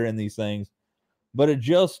way better in these things, but it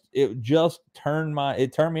just turned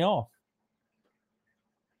me off.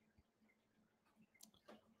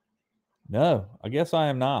 No, I guess I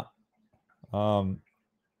am not. No,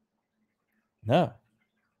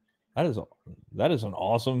 that is an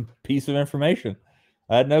awesome piece of information.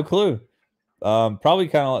 I had no clue. Probably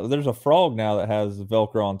kind of like there's a frog now that has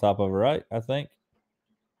Velcro on top of it, right? I think.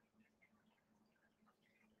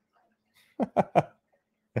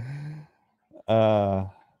 I'm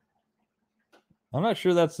not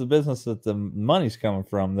sure that's the business that the money's coming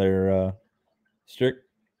from there, Strict.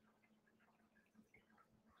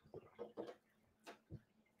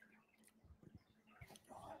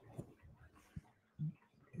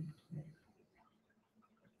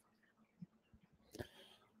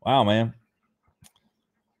 Wow, man.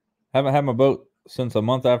 Haven't had my boat since a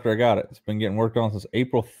month after I got it. It's been getting worked on since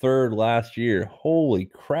April 3rd last year. Holy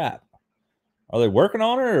crap. Are they working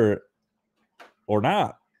on it or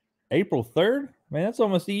not? April 3rd? Man, that's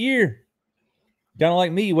almost a year. Kind of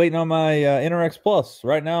like me waiting on my NRX Plus.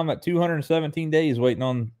 Right now I'm at 217 days waiting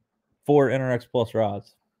on 4 NRX Plus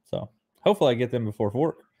rods. So hopefully I get them before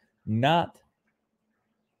fork.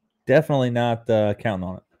 Definitely not counting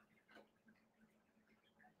on it.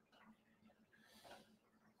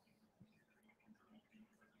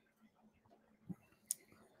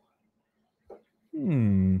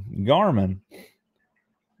 Garmin.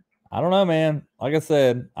 I don't know, man. Like I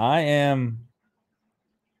said, I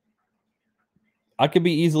could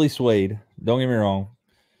be easily swayed. Don't get me wrong.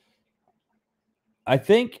 I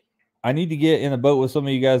think I need to get in a boat with some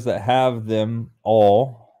of you guys that have them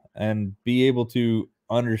all and be able to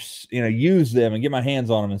use them and get my hands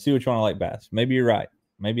on them and see which one I like best. Maybe you're right.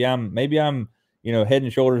 Maybe I'm head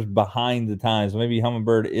and shoulders behind the times. Maybe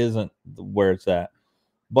Humminbird isn't where it's at.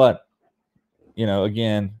 But,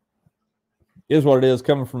 again, is what it is.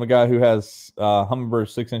 Coming from a guy who has Humminbird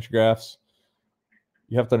 6-inch graphs,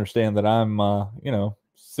 you have to understand that I'm,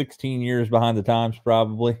 16 years behind the times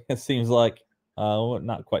probably. It seems like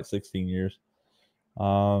not quite 16 years.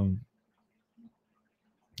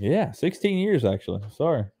 Yeah, 16 years actually.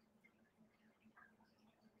 Sorry.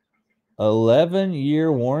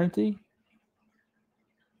 11-year warranty.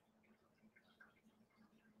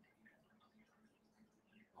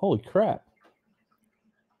 Holy crap.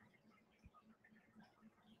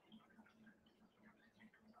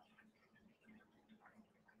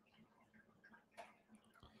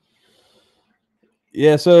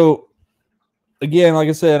 Yeah, so again, like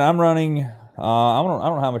I said, I'm running I don't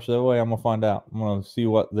know how much they weigh. I'm gonna find out. I'm gonna see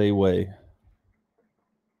what they weigh.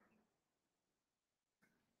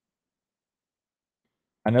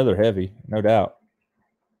 I know they're heavy, no doubt.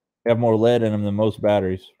 They have more lead in them than most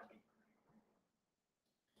batteries.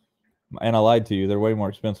 And I lied to you. They're way more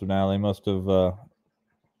expensive now. They must have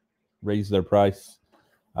raised their price.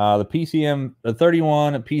 The PCM, the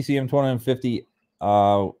 31 PCM 2150,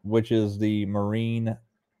 which is the Marine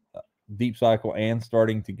Deep Cycle and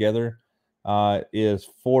starting together, is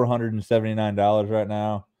 $479 right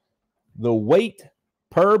now. The weight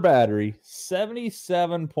per battery,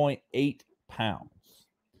 77.8 pounds.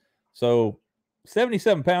 So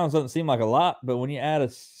 77 pounds doesn't seem like a lot, but when you add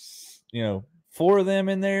 4 of them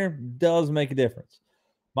in there, does make a difference.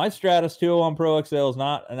 My Stratus 201 Pro XL is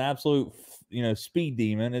not an absolute, speed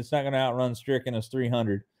demon. It's not going to outrun Strickland's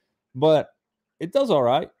 300, but it does all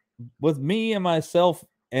right. With me and myself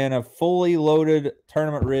and a fully loaded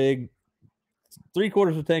tournament rig, 3/4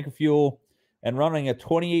 of a tank of fuel, and running a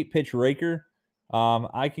 28 pitch raker,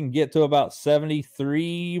 I can get to about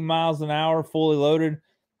 73 miles an hour fully loaded.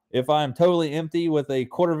 If I'm totally empty with a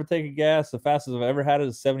 1/4 of a tank of gas, the fastest I've ever had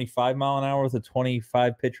is 75 mile an hour with a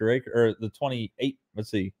 25 pitch raker, or the 28.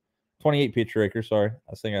 Let's see, 28 pitch raker. Sorry,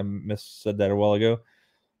 I think I said that a while ago.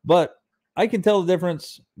 But I can tell the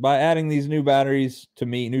difference by adding these new batteries to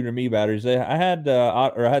me, new to me batteries. I had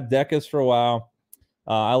Decas for a while.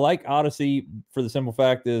 I like Odyssey for the simple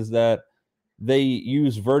fact is that they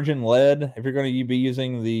use virgin lead. If you're going to be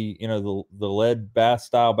using the lead bath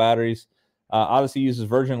style batteries, Odyssey uses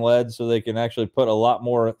virgin lead, so they can actually put a lot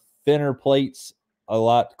more thinner plates a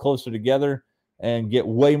lot closer together and get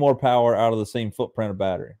way more power out of the same footprint of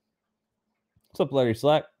battery. What's up, Larry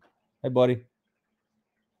Slack? Hey, buddy.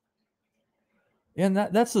 And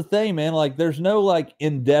that's the thing, man. Like, there's no like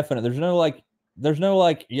indefinite. There's no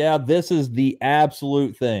like, yeah, this is the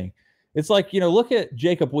absolute thing. It's like, look at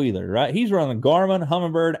Jacob Wheeler, right? He's running Garmin,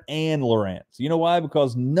 Humminbird, and Lowrance. You know why?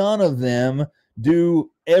 Because none of them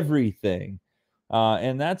do everything.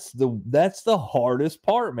 And that's the hardest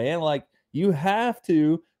part, man. Like, you have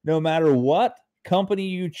to, no matter what company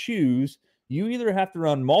you choose, you either have to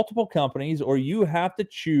run multiple companies or you have to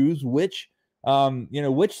choose which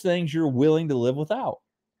things you're willing to live without.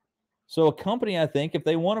 So a company, I think, if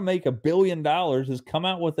they want to make $1 billion, is come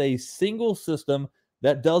out with a single system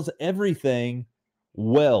that does everything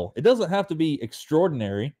well. It doesn't have to be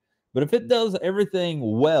extraordinary, but if it does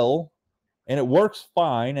everything well and it works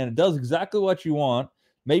fine and it does exactly what you want,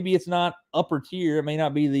 maybe it's not upper tier. It may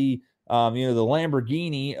not be the the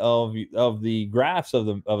Lamborghini of the graphs of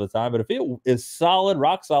the time, but if it is solid,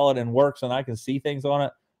 rock solid, and works, and I can see things on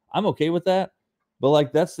it, I'm okay with that. But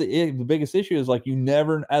like, that's the biggest issue is like, you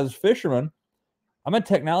never, as fishermen, I'm a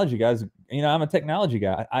technology guys. I'm a technology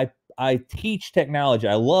guy. I teach technology.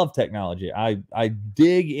 I love technology. I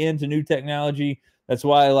dig into new technology. That's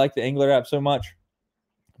why I like the Angler app so much.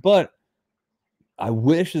 But I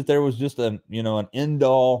wish that there was just an end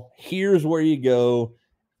all. Here's where you go.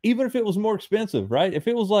 Even if it was more expensive, right? If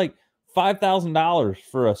it was like $5,000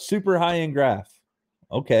 for a super high end graph,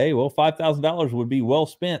 okay, well, $5,000 would be well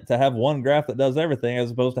spent to have one graph that does everything, as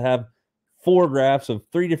opposed to have 4 graphs of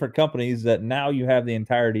 3 different companies that now you have the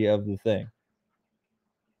entirety of the thing.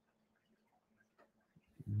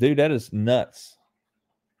 Dude, that is nuts.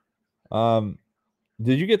 Did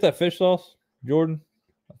you get that fish sauce, Jordan?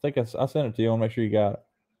 I think I sent it to you. I want to make sure you got it.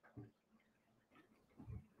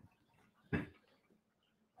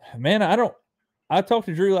 Man, I talked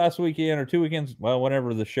to Drew last weekend or 2 weekends, well,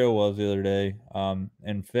 whenever the show was the other day,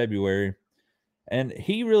 in February, and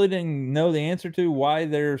he really didn't know the answer to why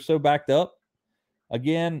they're so backed up.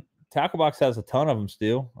 Again, Tackle Box has a ton of them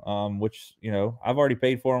still, which, I've already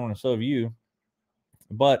paid for them, and so have you.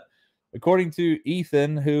 But According to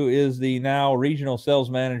Ethan, who is the now regional sales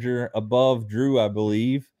manager above Drew, I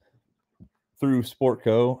believe, through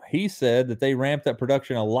Sportco, he said that they ramped up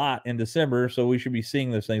production a lot in December, so we should be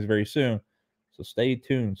seeing those things very soon. So stay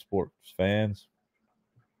tuned, sports fans.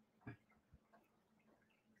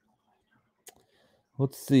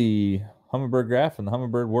 Let's see. Humminbird Graph and the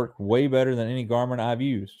Humminbird work way better than any garment I've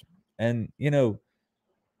used. And, you know,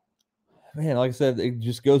 man, like I said, it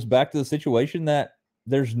just goes back to the situation that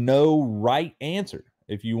there's no right answer.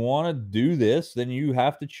 If you want to do this, then you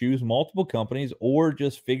have to choose multiple companies or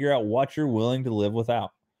just figure out what you're willing to live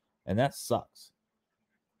without. And that sucks.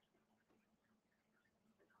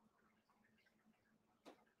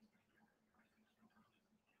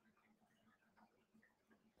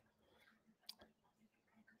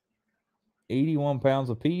 £81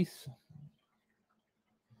 a piece.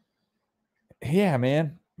 Yeah,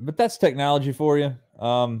 man. But that's technology for you.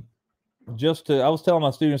 I was telling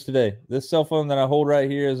my students today, this cell phone that I hold right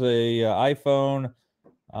here is a iPhone.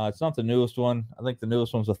 It's not the newest one. I think the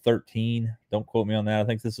newest one's a 13. Don't quote me on that. I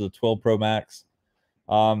think this is a 12 Pro Max.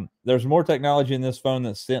 There's more technology in this phone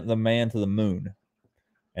that sent the man to the moon.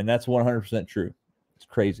 And that's 100% true. It's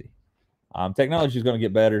crazy. Technology is going to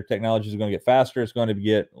get better. Technology is going to get faster. It's going to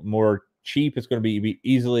get more cheap. It's going to be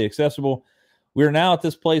easily accessible. We're now at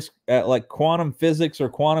this place at like quantum physics or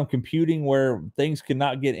quantum computing where things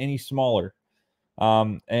cannot get any smaller.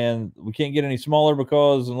 And we can't get any smaller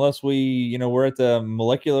because unless we're at the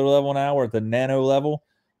molecular level now, we're at the nano level.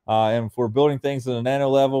 And if we're building things at a nano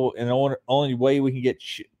level, and the only way we can get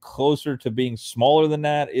closer to being smaller than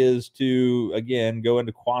that is to, again, go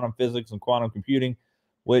into quantum physics and quantum computing,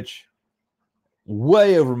 which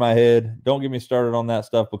way over my head. Don't get me started on that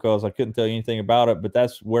stuff because I couldn't tell you anything about it, but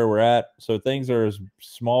that's where we're at. So things are as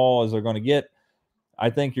small as they're going to get. I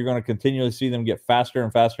think you're going to continually see them get faster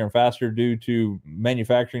and faster and faster due to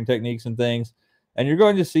manufacturing techniques and things. And you're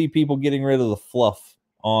going to see people getting rid of the fluff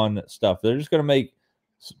on stuff. They're just going to make,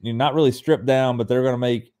 not really stripped down, but they're going to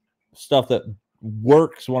make stuff that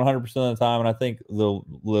works 100% of the time. And I think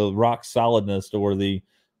the rock solidness or the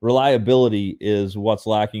reliability is what's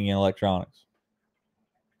lacking in electronics.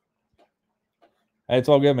 Hey, it's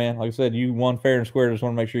all good, man. Like I said, you won fair and square. Just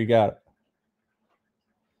want to make sure you got it.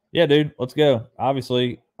 Yeah, dude, let's go.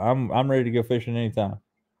 Obviously, I'm ready to go fishing anytime.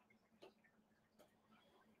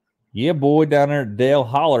 Yeah, boy, down there at Dale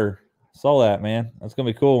Holler. Saw that, man. That's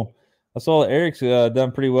gonna be cool. I saw that Eric's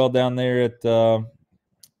done pretty well down there at the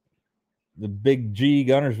Big G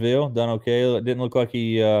Gunnersville. Done okay. It didn't look like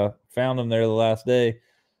he found them there the last day.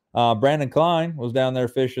 Brandon Klein was down there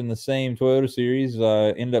fishing the same Toyota series,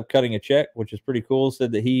 ended up cutting a check, which is pretty cool.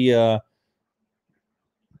 Said that he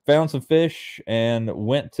found some fish and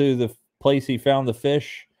went to the place he found the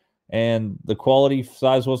fish, and the quality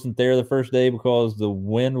size wasn't there the first day because the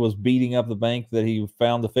wind was beating up the bank that he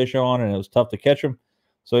found the fish on, and it was tough to catch them.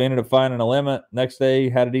 So he ended up finding a limit. Next day,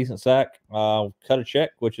 had a decent sack, cut a check,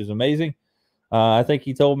 which is amazing. I think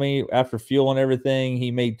he told me after fuel and everything, he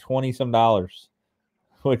made $20-some,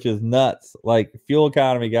 which is nuts. Like, fuel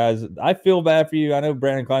economy, guys. I feel bad for you. I know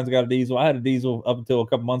Brandon Klein's got a diesel. I had a diesel up until a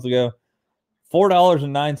couple months ago.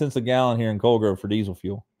 $4.09 a gallon here in Cold Grove for diesel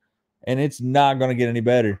fuel. And it's not going to get any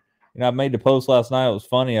better. I made the post last night. It was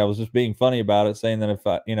funny. I was just being funny about it, saying that if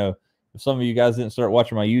some of you guys didn't start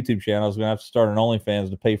watching my YouTube channel, I was going to have to start an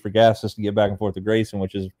OnlyFans to pay for gas just to get back and forth to Grayson,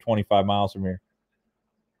 which is 25 miles from here.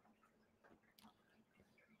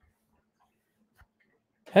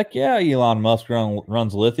 Heck yeah, Elon Musk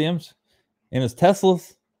runs lithiums in his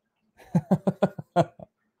Teslas.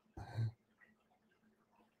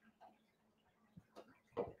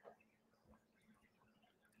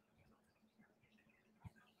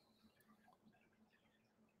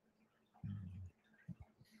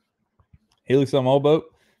 Helix on my old boat.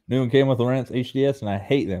 New one came with Lawrence HDS, and I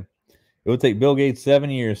hate them. It would take Bill Gates 7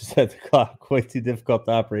 years to set the clock. Way too difficult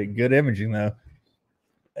to operate. Good imaging, though.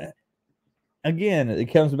 Again, it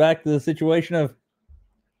comes back to the situation of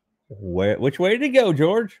which way did it go,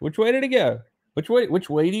 George? Which way did it go? Which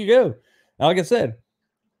way do you go? Now, like I said,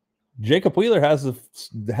 Jacob Wheeler has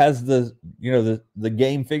the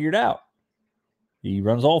game figured out. He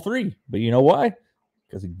runs all three, but you know why?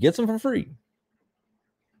 Because he gets them for free.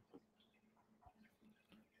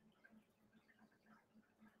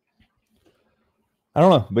 I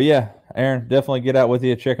don't know, but yeah, Aaron, definitely get out with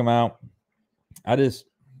you. Check them out.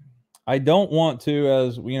 I don't want to,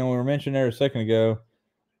 as we were mentioning there a second ago,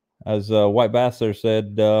 as White Bass there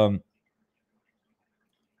said,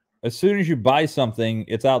 as soon as you buy something,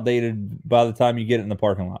 it's outdated by the time you get it in the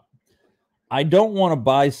parking lot. I don't want to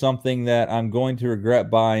buy something that I'm going to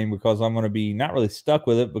regret buying because I'm going to be not really stuck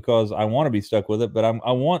with it because I want to be stuck with it, but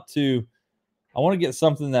I want to get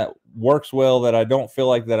something that works well that I don't feel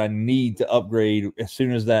like that I need to upgrade as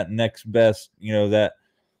soon as that next best, that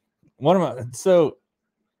one of my. So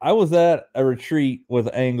I was at a retreat with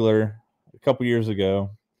an angler a couple years ago,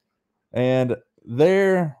 and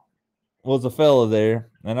there was a fella there,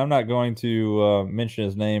 and I'm not going to mention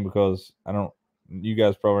his name because you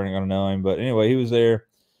guys probably aren't going to know him, but anyway, he was there,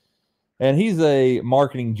 and he's a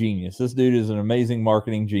marketing genius. This dude is an amazing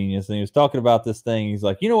marketing genius, and he was talking about this thing. He's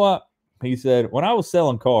like, you know what? He said, when I was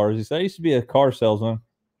selling cars, he said, I used to be a car salesman.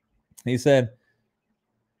 He said,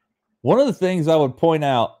 one of the things I would point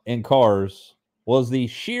out in cars was the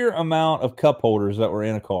sheer amount of cup holders that were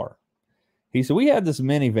in a car. He said, we had this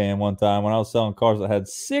minivan one time when I was selling cars that had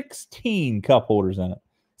 16 cup holders in it.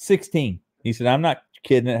 16. He said, I'm not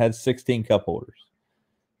kidding. It had 16 cup holders.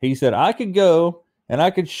 He said, I could go and I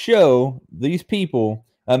could show these people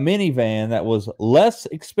a minivan that was less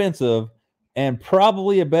expensive and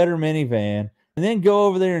probably a better minivan, and then go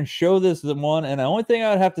over there and show this one. And the only thing I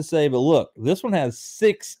would have to say, but look, this one has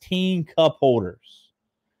 16 cup holders.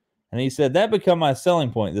 And he said, that become my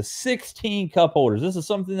selling point. The 16 cup holders. This is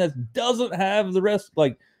something that doesn't have the rest.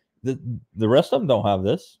 Like the rest of them don't have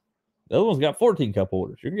this. The other one's got 14 cup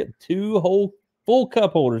holders. You're going to get 2 whole full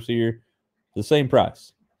cup holders here, the same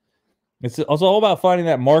price. It's all about finding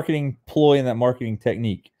that marketing ploy and that marketing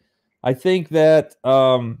technique. I think that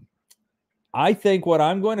what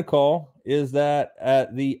I'm going to call is that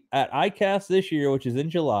at ICAST this year, which is in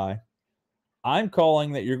July, I'm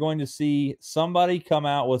calling that you're going to see somebody come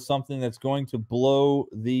out with something that's going to blow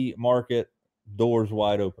the market doors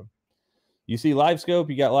wide open. You see LiveScope,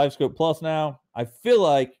 you got LiveScope Plus now. I feel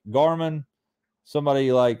like Garmin,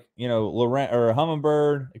 somebody like, Lowrance or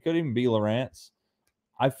Humminbird, it could even be Lowrance.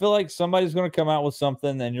 I feel like somebody's going to come out with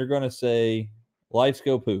something and you're going to say,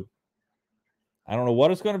 LiveScope who? I don't know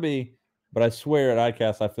what it's going to be, but I swear at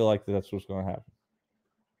ICAST, I feel like that's what's going to happen.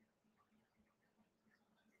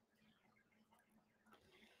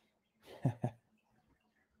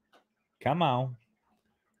 Come on.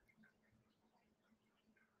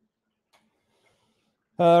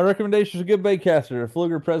 Recommendations: a good baitcaster, a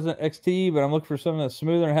Fluger President XT, but I'm looking for something that's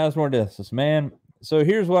smoother and has more distance, man. So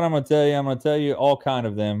here's what I'm going to tell you. I'm going to tell you all kind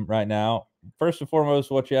of them right now. First and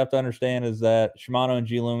foremost, what you have to understand is that Shimano and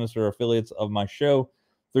G Loomis are affiliates of my show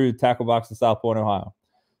through Tackle Box in South Point, Ohio.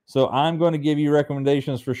 So I'm going to give you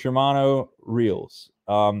recommendations for Shimano reels.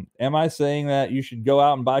 Am I saying that you should go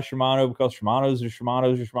out and buy Shimano because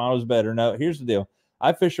Shimano's better? No, here's the deal.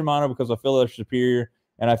 I fish Shimano because I feel they're superior,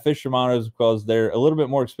 and I fish Shimano's because they're a little bit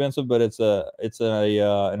more expensive, but it's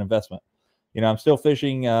an investment. I'm still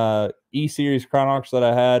fishing E-Series Chronox that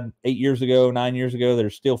I had 9 years ago. They're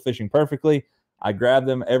still fishing perfectly. I grab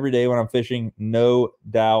them every day when I'm fishing. No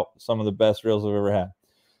doubt some of the best reels I've ever had.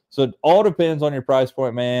 So it all depends on your price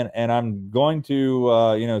point, man. And I'm going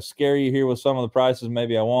to, scare you here with some of the prices.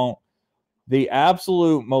 Maybe I won't. The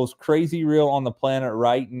absolute most crazy reel on the planet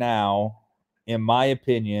right now, in my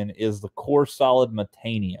opinion, is the Core Solid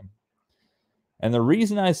Metanium. And the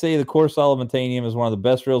reason I say the Core Solid Metanium is one of the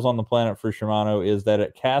best reels on the planet for Shimano is that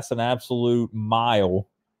it casts an absolute mile.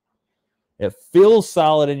 It feels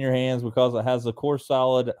solid in your hands because it has the Core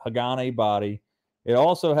Solid Hagane body. It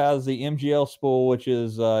also has the MGL spool, which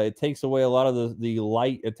is it takes away a lot of the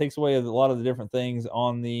light. It takes away a lot of the different things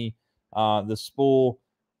on the spool.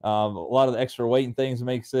 A lot of the extra weight and things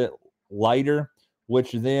makes it lighter,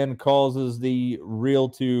 which then causes the reel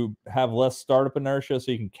to have less startup inertia,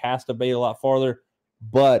 so you can cast a bait a lot farther.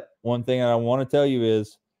 But one thing I want to tell you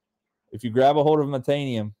is, if you grab a hold of a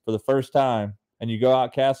Metanium for the first time and you go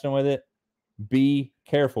out casting with it, be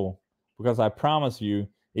careful, because I promise you,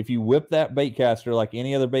 if you whip that bait caster like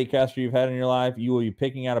any other bait caster you've had in your life, you will be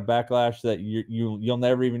picking out a backlash that you'll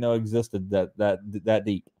never even know existed that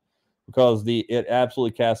deep, because it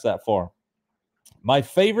absolutely casts that far. My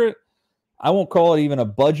favorite, I won't call it even a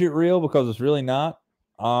budget reel because it's really not.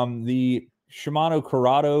 The Shimano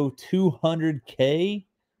Corrado 200K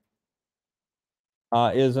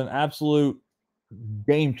is an absolute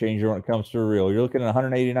game changer when it comes to a reel. You're looking at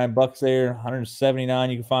 $189 there, $179.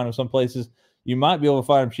 You can find them some places. You might be able to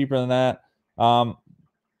find them cheaper than that.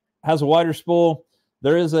 Has a wider spool.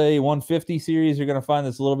 There is a 150 series you're going to find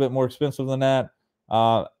that's a little bit more expensive than that.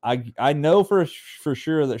 I know for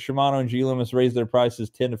sure that Shimano and G Loomis raised their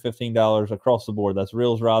prices $10 to $15 across the board. That's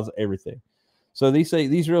reels, rods, everything. So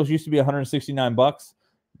these reels used to be $169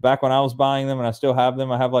 back when I was buying them, and I still have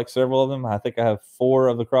them. I have like several of them. I think I have 4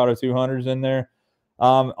 of the Corrado 200s in there.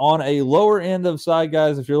 On a lower end of side,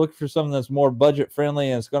 guys, if you're looking for something that's more budget friendly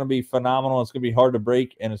and it's going to be phenomenal, it's going to be hard to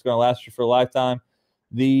break, and it's going to last you for a lifetime,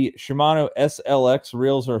 the Shimano SLX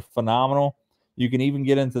reels are phenomenal. You can even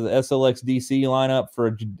get into the SLX DC lineup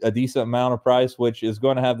for a decent amount of price, which is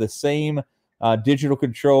going to have the same digital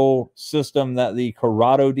control system that the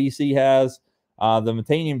Corrado DC has. The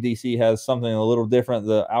Metanium DC has something a little different.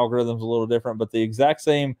 The algorithm's a little different, but the exact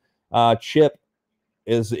same chip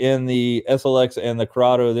is in the SLX and the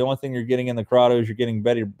Corrado. The only thing you're getting in the Corrado is you're getting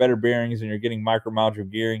better bearings and you're getting micro module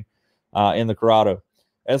gearing in the Corrado.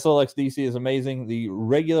 SLX DC is amazing. The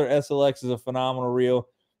regular SLX is a phenomenal reel.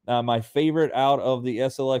 My favorite out of the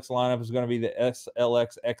SLX lineup is going to be the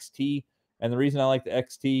SLX XT. And the reason I like the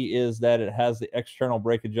XT is that it has the external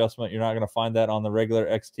brake adjustment. You're not going to find that on the regular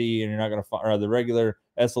XT, and you're not going to find, or the regular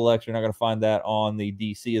SLX, you're not going to find that on the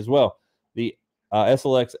DC as well. The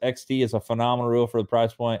SLX XT is a phenomenal reel for the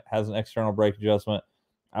price point, has an external brake adjustment.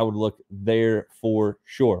 I would look there for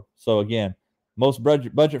sure. So again, most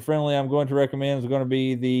budget friendly I'm going to recommend is going to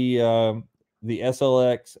be the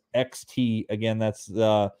SLX XT. Again, that's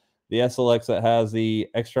the SLX that has the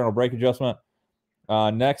external brake adjustment.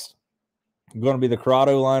 Next, going to be the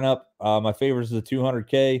Corrado lineup. My favorite is the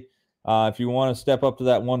 200K. If you want to step up to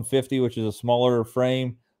that 150, which is a smaller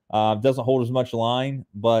frame, doesn't hold as much line,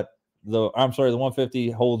 but the 150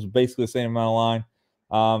 holds basically the same amount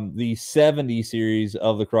of line. The 70 series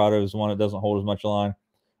of the Corrado is the one that doesn't hold as much line.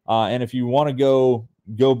 And if you want to go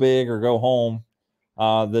big or go home,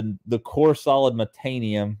 the Core Solid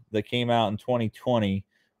Metanium that came out in 2020,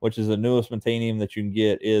 which is the newest Metanium that you can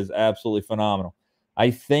get, is absolutely phenomenal. I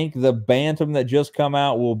think the Bantam that just come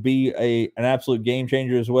out will be an absolute game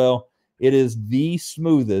changer as well. It is the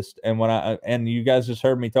smoothest, and you guys just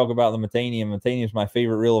heard me talk about the Metanium. Metanium is my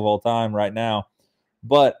favorite reel of all time right now.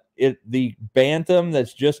 But the Bantam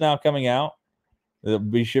that's just now coming out, that'll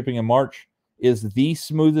be shipping in March, is the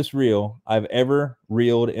smoothest reel I've ever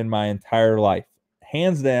reeled in my entire life.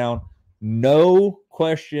 Hands down, no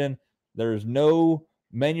question. There's no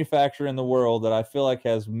manufacturer in the world that I feel like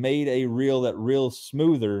has made a reel that reels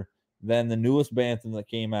smoother than the newest Bantam that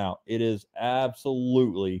came out. It is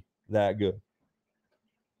absolutely that good.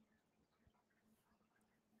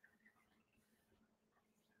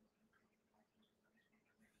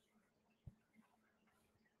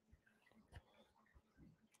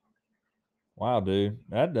 Wow, dude,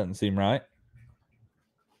 that doesn't seem right.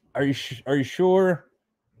 Are you sure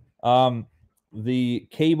the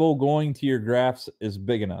cable going to your graphs is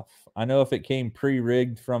big enough? I know if it came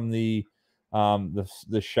pre-rigged from the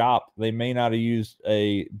shop, they may not have used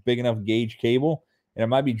a big enough gauge cable, and it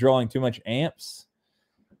might be drawing too much amps.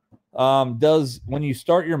 When you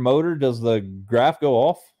start your motor, does the graph go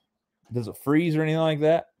off? Does it freeze or anything like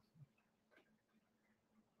that?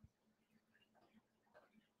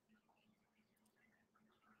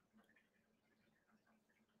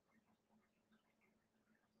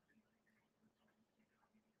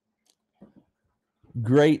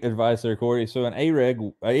 Great advice there, Corey. So an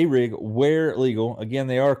A-rig, where legal, again,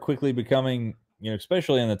 they are quickly becoming,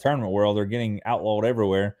 especially in the tournament world, they're getting outlawed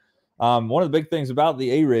everywhere. One of the big things about the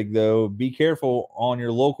A-rig, though, be careful on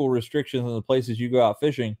your local restrictions in the places you go out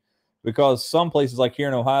fishing, because some places like here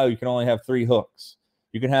in Ohio, you can only have 3 hooks.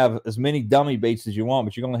 You can have as many dummy baits as you want,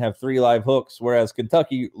 but you can only have 3 live hooks, whereas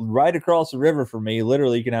Kentucky, right across the river from me,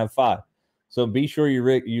 literally you can have 5. So be sure you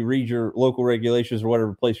read your local regulations or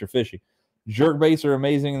whatever place you're fishing. Jerk baits are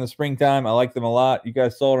amazing in the springtime. I like them a lot. You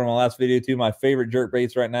guys saw it in my last video too. My favorite jerk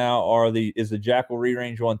baits right now is the Jackal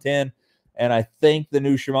Re-Range 110. And I think the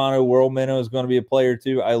new Shimano World Minnow is going to be a player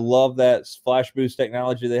too. I love that flash boost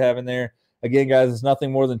technology they have in there. Again, guys, it's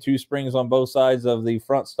nothing more than 2 springs on both sides of the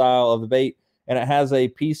front style of the bait. And it has a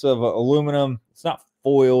piece of aluminum. It's not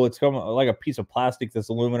foil. It's like a piece of plastic that's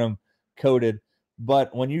aluminum coated.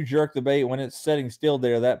 But when you jerk the bait, when it's setting still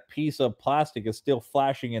there, that piece of plastic is still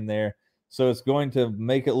flashing in there. So it's going to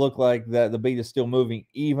make it look like that the bait is still moving,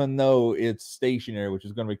 even though it's stationary, which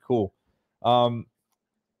is going to be cool.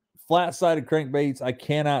 Flat-sided crankbaits, I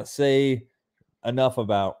cannot say enough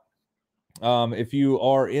about. If you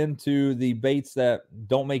are into the baits that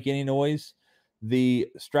don't make any noise, the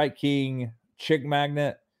Strike King Chick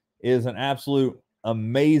Magnet is an absolute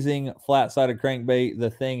amazing flat-sided crankbait.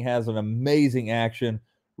 The thing has an amazing action,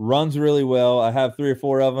 runs really well. I have 3 or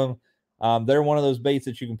 4 of them. They're one of those baits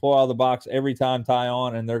that you can pull out of the box every time, tie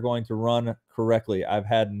on, and they're going to run correctly. I've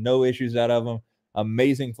had no issues out of them.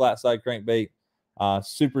 Amazing flat side crankbait.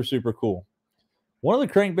 Super, super cool. One of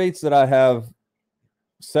the crankbaits that I have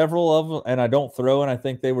several of them, and I don't throw, and I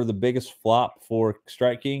think they were the biggest flop for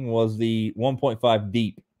Strike King, was the 1.5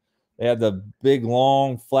 deep. They had the big,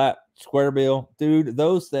 long, flat square bill, dude,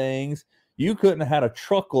 those things, you couldn't have had a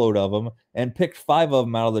truckload of them and picked 5 of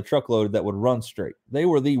them out of the truckload that would run straight. They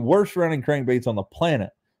were the worst running crankbaits on the planet.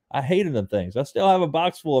 I hated them things. I still have a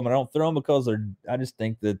box full of them. I don't throw them because I just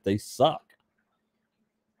think that they suck.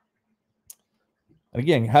 And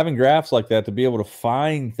again, having graphs like that to be able to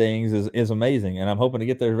find things is amazing, and I'm hoping to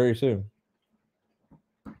get there very soon.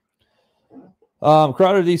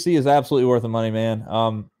 Corrado DC is absolutely worth the money,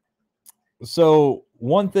 man. So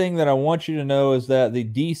one thing that I want you to know is that the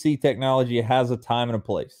DC technology has a time and a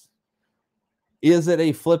place. Is it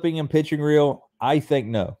a flipping and pitching reel? I think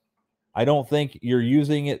no. I don't think you're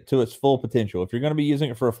using it to its full potential. If you're going to be using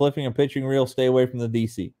it for a flipping and pitching reel, stay away from the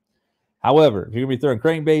DC. However, if you're going to be throwing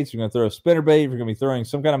crankbaits, you're going to throw a spinner bait, if you're going to be throwing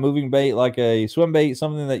some kind of moving bait like a swim bait,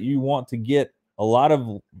 something that you want to get a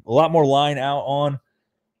lot more line out on,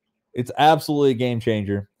 it's absolutely a game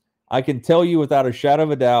changer. I can tell you without a shadow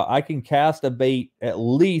of a doubt, I can cast a bait at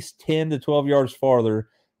least 10 to 12 yards farther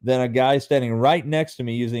than a guy standing right next to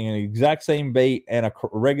me using an exact same bait and a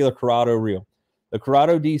regular Corrado reel. The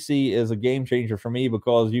Corrado DC is a game changer for me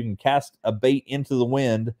because you can cast a bait into the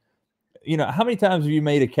wind. You know, how many times have you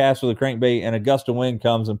made a cast with a crankbait and a gust of wind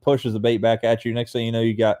comes and pushes the bait back at you? Next thing you know,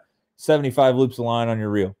 you got 75 loops of line on your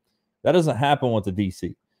reel. That doesn't happen with the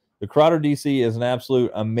DC. The Corrado DC is an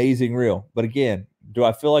absolute amazing reel. But again, do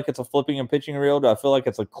I feel like it's a flipping and pitching reel? Do I feel like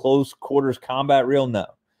it's a close quarters combat reel? No.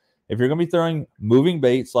 If you're going to be throwing moving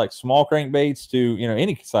baits like small crankbaits to, you know,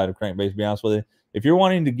 any side of crankbaits, to be honest with you, if you're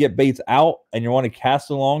wanting to get baits out and you're wanting to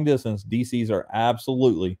cast a long distance, DCs are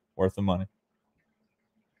absolutely worth the money.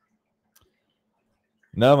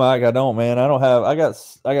 No, Mike, I don't, man. I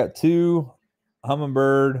got 2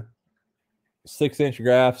 Humminbird 6-inch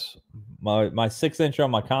graphs. My 6-inch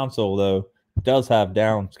on my console, though, does have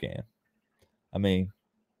down scan. I mean,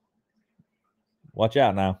 watch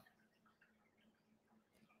out now.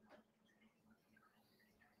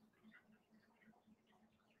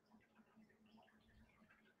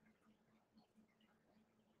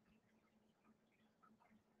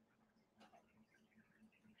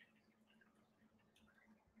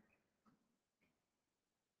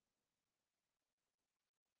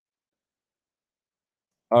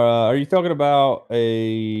 Are you talking about a?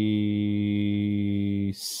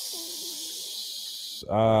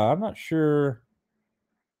 I'm not sure.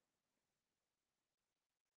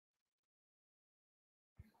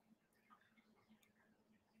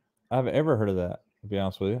 I've ever heard of that, to be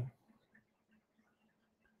honest with you.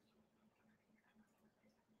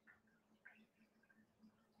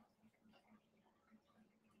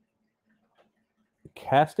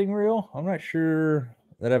 Casting reel? I'm not sure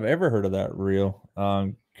that I've ever heard of that reel.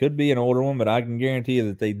 Could be an older one, but I can guarantee you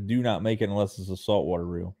that they do not make it unless it's a saltwater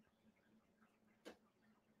reel.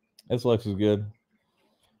 This looks is good.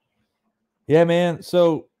 Yeah, man.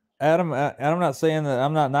 So, Adam, I'm not saying that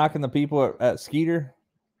I'm not knocking the people at Skeeter,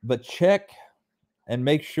 but check and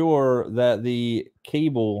make sure that the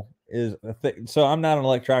cable is thick. So I'm not an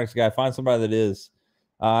electronics guy. Find somebody that is.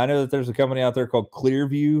 I know that there's a company out there called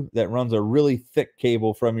Clearview that runs a really thick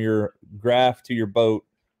cable from your graph to your boat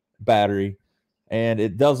battery, and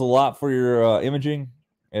it does a lot for your imaging.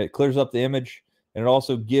 It clears up the image, and it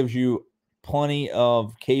also gives you plenty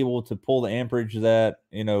of cable to pull the amperage that,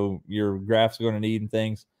 you know, your graph's going to need and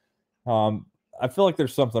things. I feel like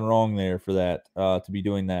there's something wrong there for that, to be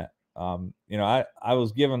doing that. You know, I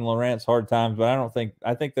was giving Lawrence hard times, but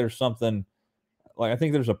I think there's something, like, I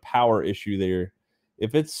think there's a power issue there.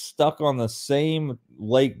 If it's stuck on the same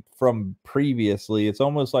lake from previously, it's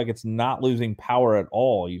almost like it's not losing power at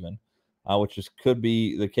all, even, which could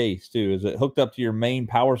be the case too. Is it hooked up to your main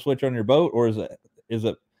power switch on your boat, or is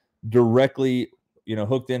it directly, you know,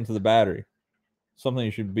 hooked into the battery? Something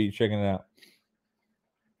you should be checking it out.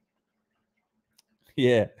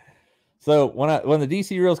 Yeah. So when the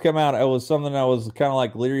DC reels come out, it was something I was kind of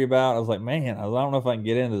like leery about. I was like, man, I don't know if I can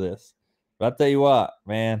get into this. But I tell you what,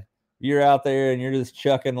 man, you're out there and you're just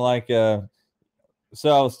chucking like so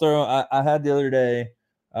I was throwing. I had the other day.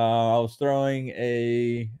 I was throwing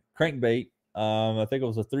a crankbait. I think it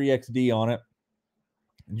was a 3XD on it.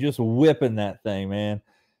 Just whipping that thing, man.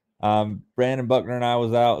 Brandon Buckner and I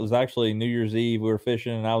was out. It was actually New Year's Eve. We were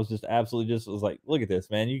fishing, and I was just absolutely was like, look at this,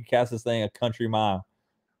 man. You can cast this thing a country mile.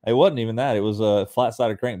 It wasn't even that. It was a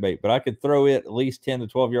flat-sided crankbait, but I could throw it at least 10 to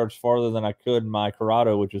 12 yards farther than I could my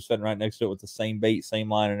Corrado, which was sitting right next to it with the same bait, same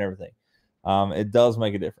line, and everything. It does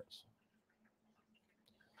make a difference.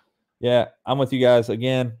 Yeah, I'm with you guys.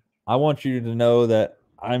 Again, I want you to know that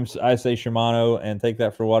I say Shimano and take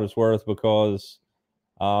that for what it's worth, because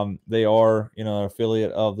they are, you know, an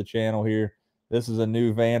affiliate of the channel here. This is a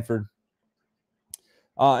new Vanford.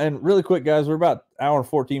 And really quick, guys, we're about an hour and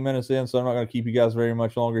 14 minutes in, so I'm not going to keep you guys very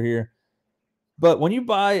much longer here. But when you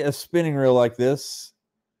buy a spinning reel like this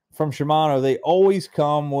from Shimano, they always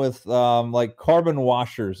come with like carbon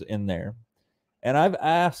washers in there. And I've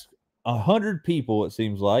asked 100 people, it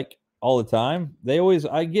seems like, all the time.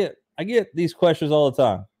 I get these questions all the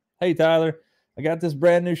time. Hey, Tyler, I got this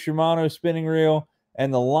brand new Shimano spinning reel,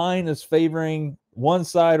 and the line is favoring one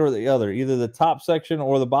side or the other, either the top section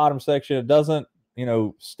or the bottom section. It doesn't,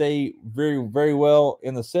 stay very, very well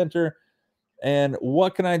in the center. And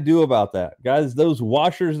what can I do about that? Guys, those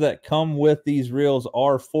washers that come with these reels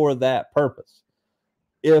are for that purpose.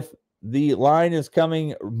 If the line is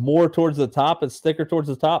coming more towards the top, it's thicker towards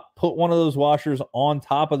the top, put one of those washers on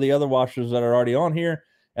top of the other washers that are already on here,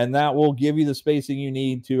 and that will give you the spacing you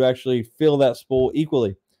need to actually fill that spool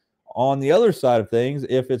equally. On the other side of things,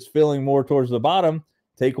 if it's filling more towards the bottom,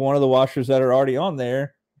 take one of the washers that are already on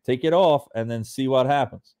there, take it off, and then see what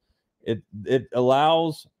happens. It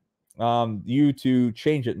allows you to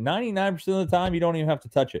change it. 99% of the time, you don't even have to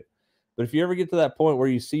touch it. But if you ever get to that point where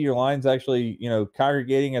you see your lines actually,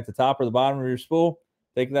 congregating at the top or the bottom of your spool,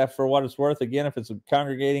 take that for what it's worth. Again, if it's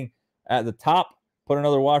congregating at the top, put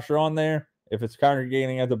another washer on there. If it's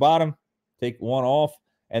congregating at the bottom, take one off.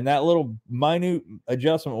 And that little minute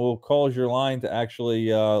adjustment will cause your line to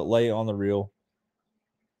actually lay on the reel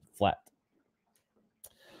flat.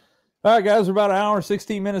 All right, guys, we're about an hour and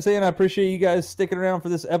 16 minutes in. I appreciate you guys sticking around for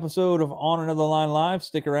this episode of On Another Line Live.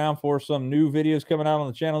 Stick around for some new videos coming out on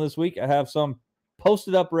the channel this week. I have some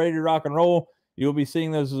posted up, ready to rock and roll. You'll be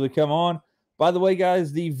seeing those as they come on. By the way,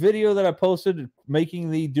 guys, the video that I posted making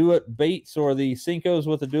the Do-It Baits or the Sinkos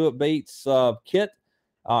with the Do-It Baits kit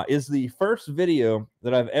is the first video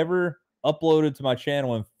that I've ever uploaded to my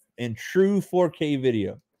channel in true 4K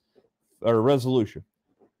video or resolution.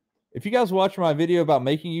 If you guys watch my video about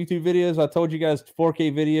making YouTube videos, I told you guys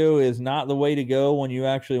 4K video is not the way to go when you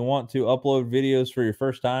actually want to upload videos for your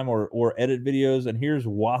first time or edit videos. And here's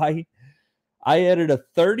why. I edited a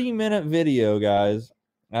 30-minute video, guys.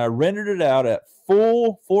 I rendered it out at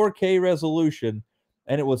full 4K resolution,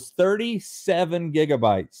 and it was 37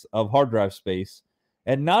 gigabytes of hard drive space.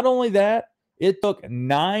 And not only that, it took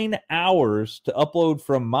 9 hours to upload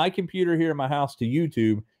from my computer here at my house to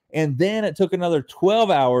YouTube. And then it took another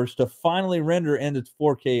 12 hours to finally render into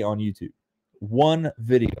 4K on YouTube. One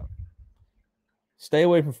video. Stay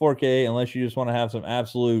away from 4K unless you just want to have some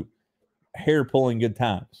absolute hair-pulling good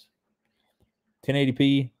times.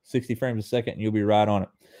 1080p, 60 frames a second, and you'll be right on it.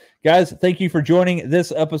 Guys, thank you for joining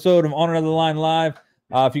this episode of On Another Line Live.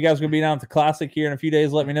 If you guys are going to be down at the Classic here in a few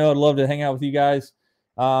days, let me know. I'd love to hang out with you guys.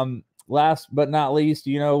 Last but not least,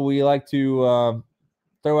 we like to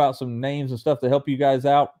throw out some names and stuff to help you guys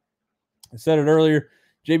out. I said it earlier,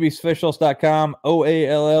 jbsfishsauce.com,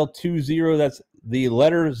 OALL20. That's the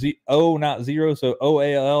letter O, not 0. So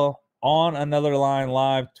OALL on Another Line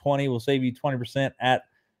Live 20 will save you 20% at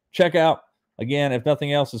checkout. Again, if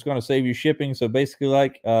nothing else, it's going to save you shipping. So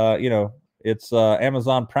basically, it's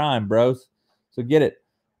Amazon Prime, bros. So get it.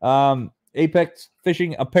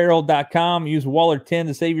 ApexFishingApparel.com. Use Waller10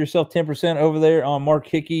 to save yourself 10% over there on Mark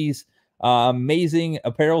Hickey's amazing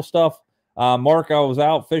apparel stuff. Mark, I was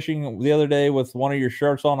out fishing the other day with one of your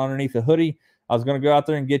shirts on underneath a hoodie. I was going to go out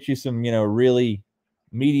there and get you some, really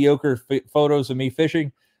mediocre photos of me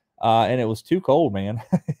fishing. And it was too cold, man.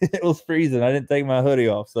 It was freezing. I didn't take my hoodie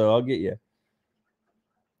off, so I'll get you.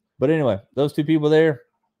 But anyway, those two people there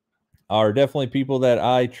are definitely people that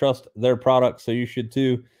I trust their products, so you should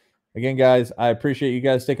too. Again, guys, I appreciate you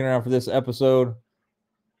guys sticking around for this episode.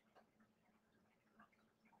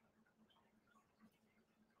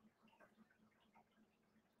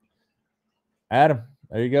 Adam,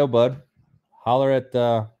 there you go, bud. Holler at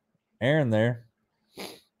Aaron there.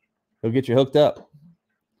 He'll get you hooked up.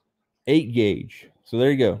 8 gauge. So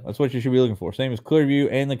there you go. That's what you should be looking for. Same as Clearview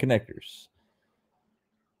and the connectors.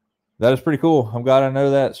 That is pretty cool. I'm glad I know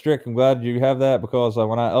that, Strick. I'm glad you have that because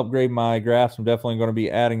when I upgrade my graphs, I'm definitely going to be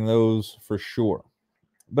adding those for sure.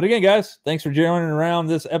 But again, guys, thanks for joining around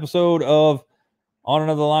this episode of On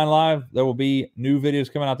Another Line Live. There will be new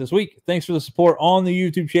videos coming out this week. Thanks for the support on the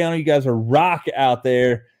YouTube channel. You guys are rock out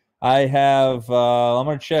there. I have, I'm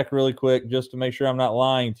going to check really quick just to make sure I'm not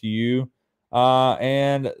lying to you.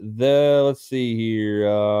 Let's see here.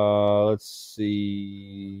 Let's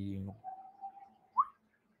see.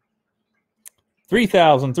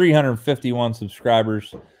 3,351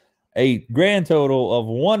 subscribers. A grand total of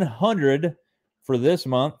 100 for this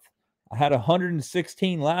month. I had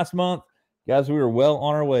 116 last month. Guys, we were well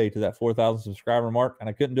on our way to that 4,000 subscriber mark, and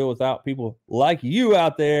I couldn't do it without people like you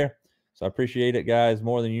out there. So I appreciate it, guys,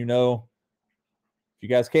 more than you know. If you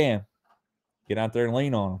guys can, Get out there and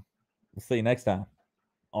lean on them. We'll see you next time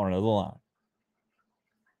on another line.